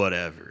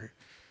 whatever,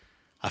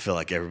 I feel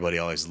like everybody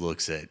always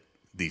looks at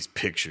these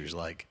pictures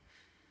like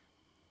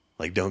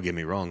don't get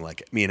me wrong,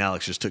 like me and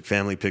Alex just took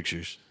family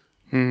pictures,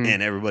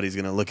 and everybody's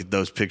going to look at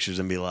those pictures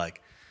and be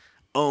like,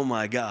 oh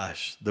my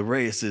gosh, the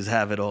Reyes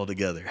have it all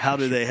together. How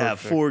do they have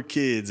 4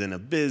 kids and a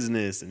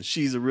business, and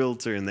she's a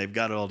realtor, and they've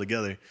got it all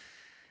together?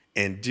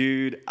 And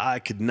dude, I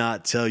could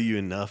not tell you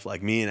enough.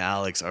 Like me and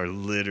Alex are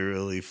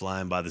literally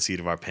flying by the seat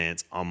of our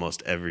pants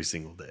almost every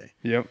single day.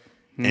 Yep.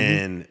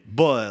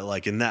 But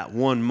like in that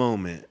one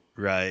moment,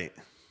 right,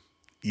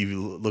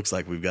 looks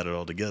like we've got it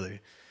all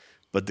together.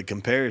 But the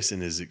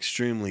comparison is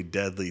extremely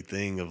deadly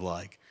thing of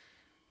like,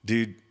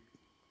 dude,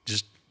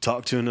 just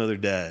talk to another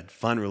dad,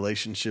 find a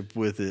relationship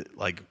with it,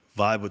 like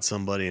vibe with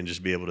somebody, and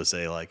just be able to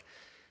say like,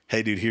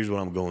 hey dude, here's what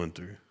I'm going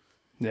through.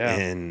 Yeah.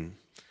 And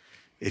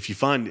if you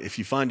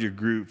find your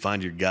group,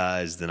 find your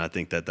guys, then I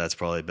think that's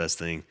probably the best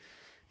thing.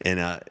 And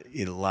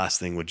the last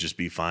thing would just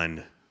be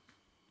find,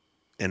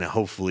 and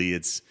hopefully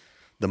it's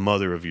the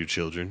mother of your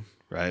children,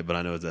 right? But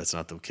I know that's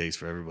not the case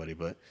for everybody,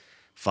 but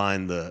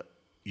find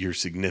your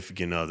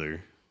significant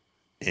other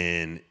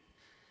and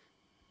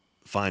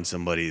find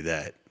somebody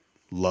that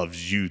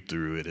loves you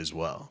through it as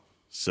well.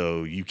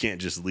 So you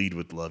can't just lead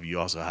with love. You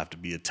also have to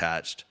be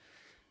attached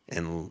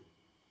and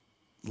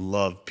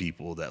love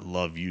people that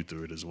love you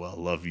through it as well.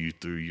 Love you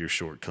through your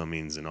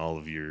shortcomings and all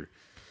of your,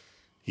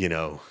 you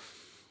know,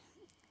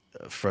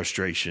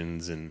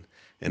 frustrations and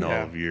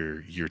all of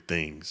your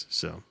things.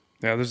 So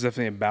yeah, there's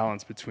definitely a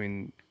balance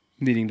between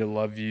needing to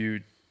love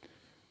you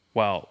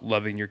while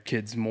loving your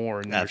kids more,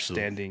 and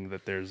understanding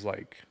that there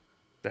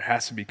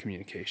has to be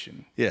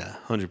communication. Yeah,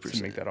 100%.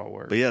 To make that all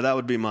work. But yeah, that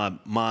would be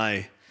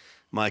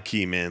my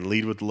key, man.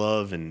 Lead with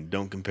love and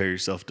don't compare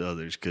yourself to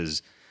others,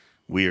 because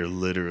we are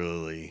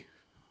literally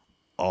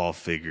all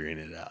figuring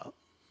it out.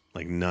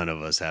 Like none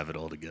of us have it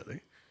all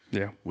together.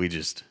 Yeah. We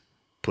just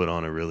put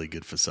on a really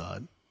good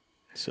facade.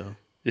 So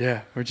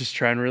yeah, we're just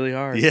trying really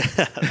hard. Yeah,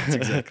 that's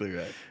exactly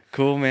right.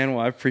 Cool, man.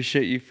 Well, I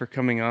appreciate you for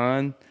coming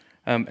on.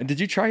 Did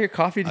you try your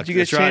coffee? Did you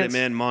get a tried chance? it,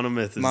 man.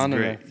 Monomyth is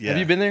great. Yeah. Have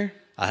you been there?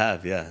 I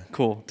have, yeah.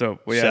 Cool,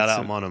 dope. Well, Shout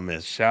out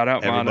Monomyth. Shout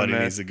out Everybody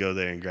Monomyth. needs to go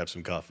there and grab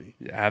some coffee.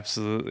 Yeah,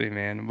 absolutely,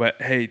 man.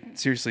 But hey,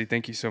 seriously,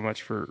 thank you so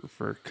much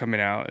for coming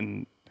out.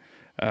 And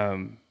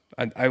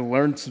I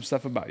learned some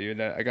stuff about you,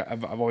 and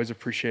I've always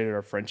appreciated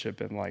our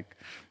friendship. And like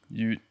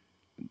you,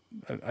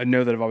 I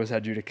know that I've always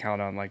had you to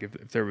count on. Like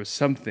if there was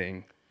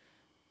something,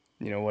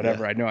 you know,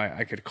 whatever, I know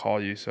I could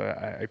call you. So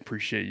I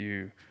appreciate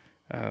you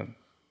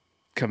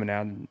coming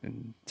out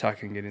and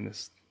talking and getting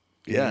this.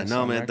 Yeah,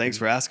 no, man. Thanks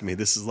for asking me.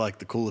 This is like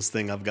the coolest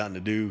thing I've gotten to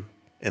do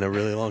in a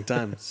really long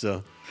time.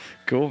 So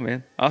cool,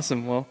 man.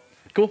 Awesome. Well,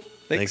 cool.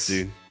 Thanks,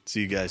 dude. See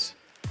you guys.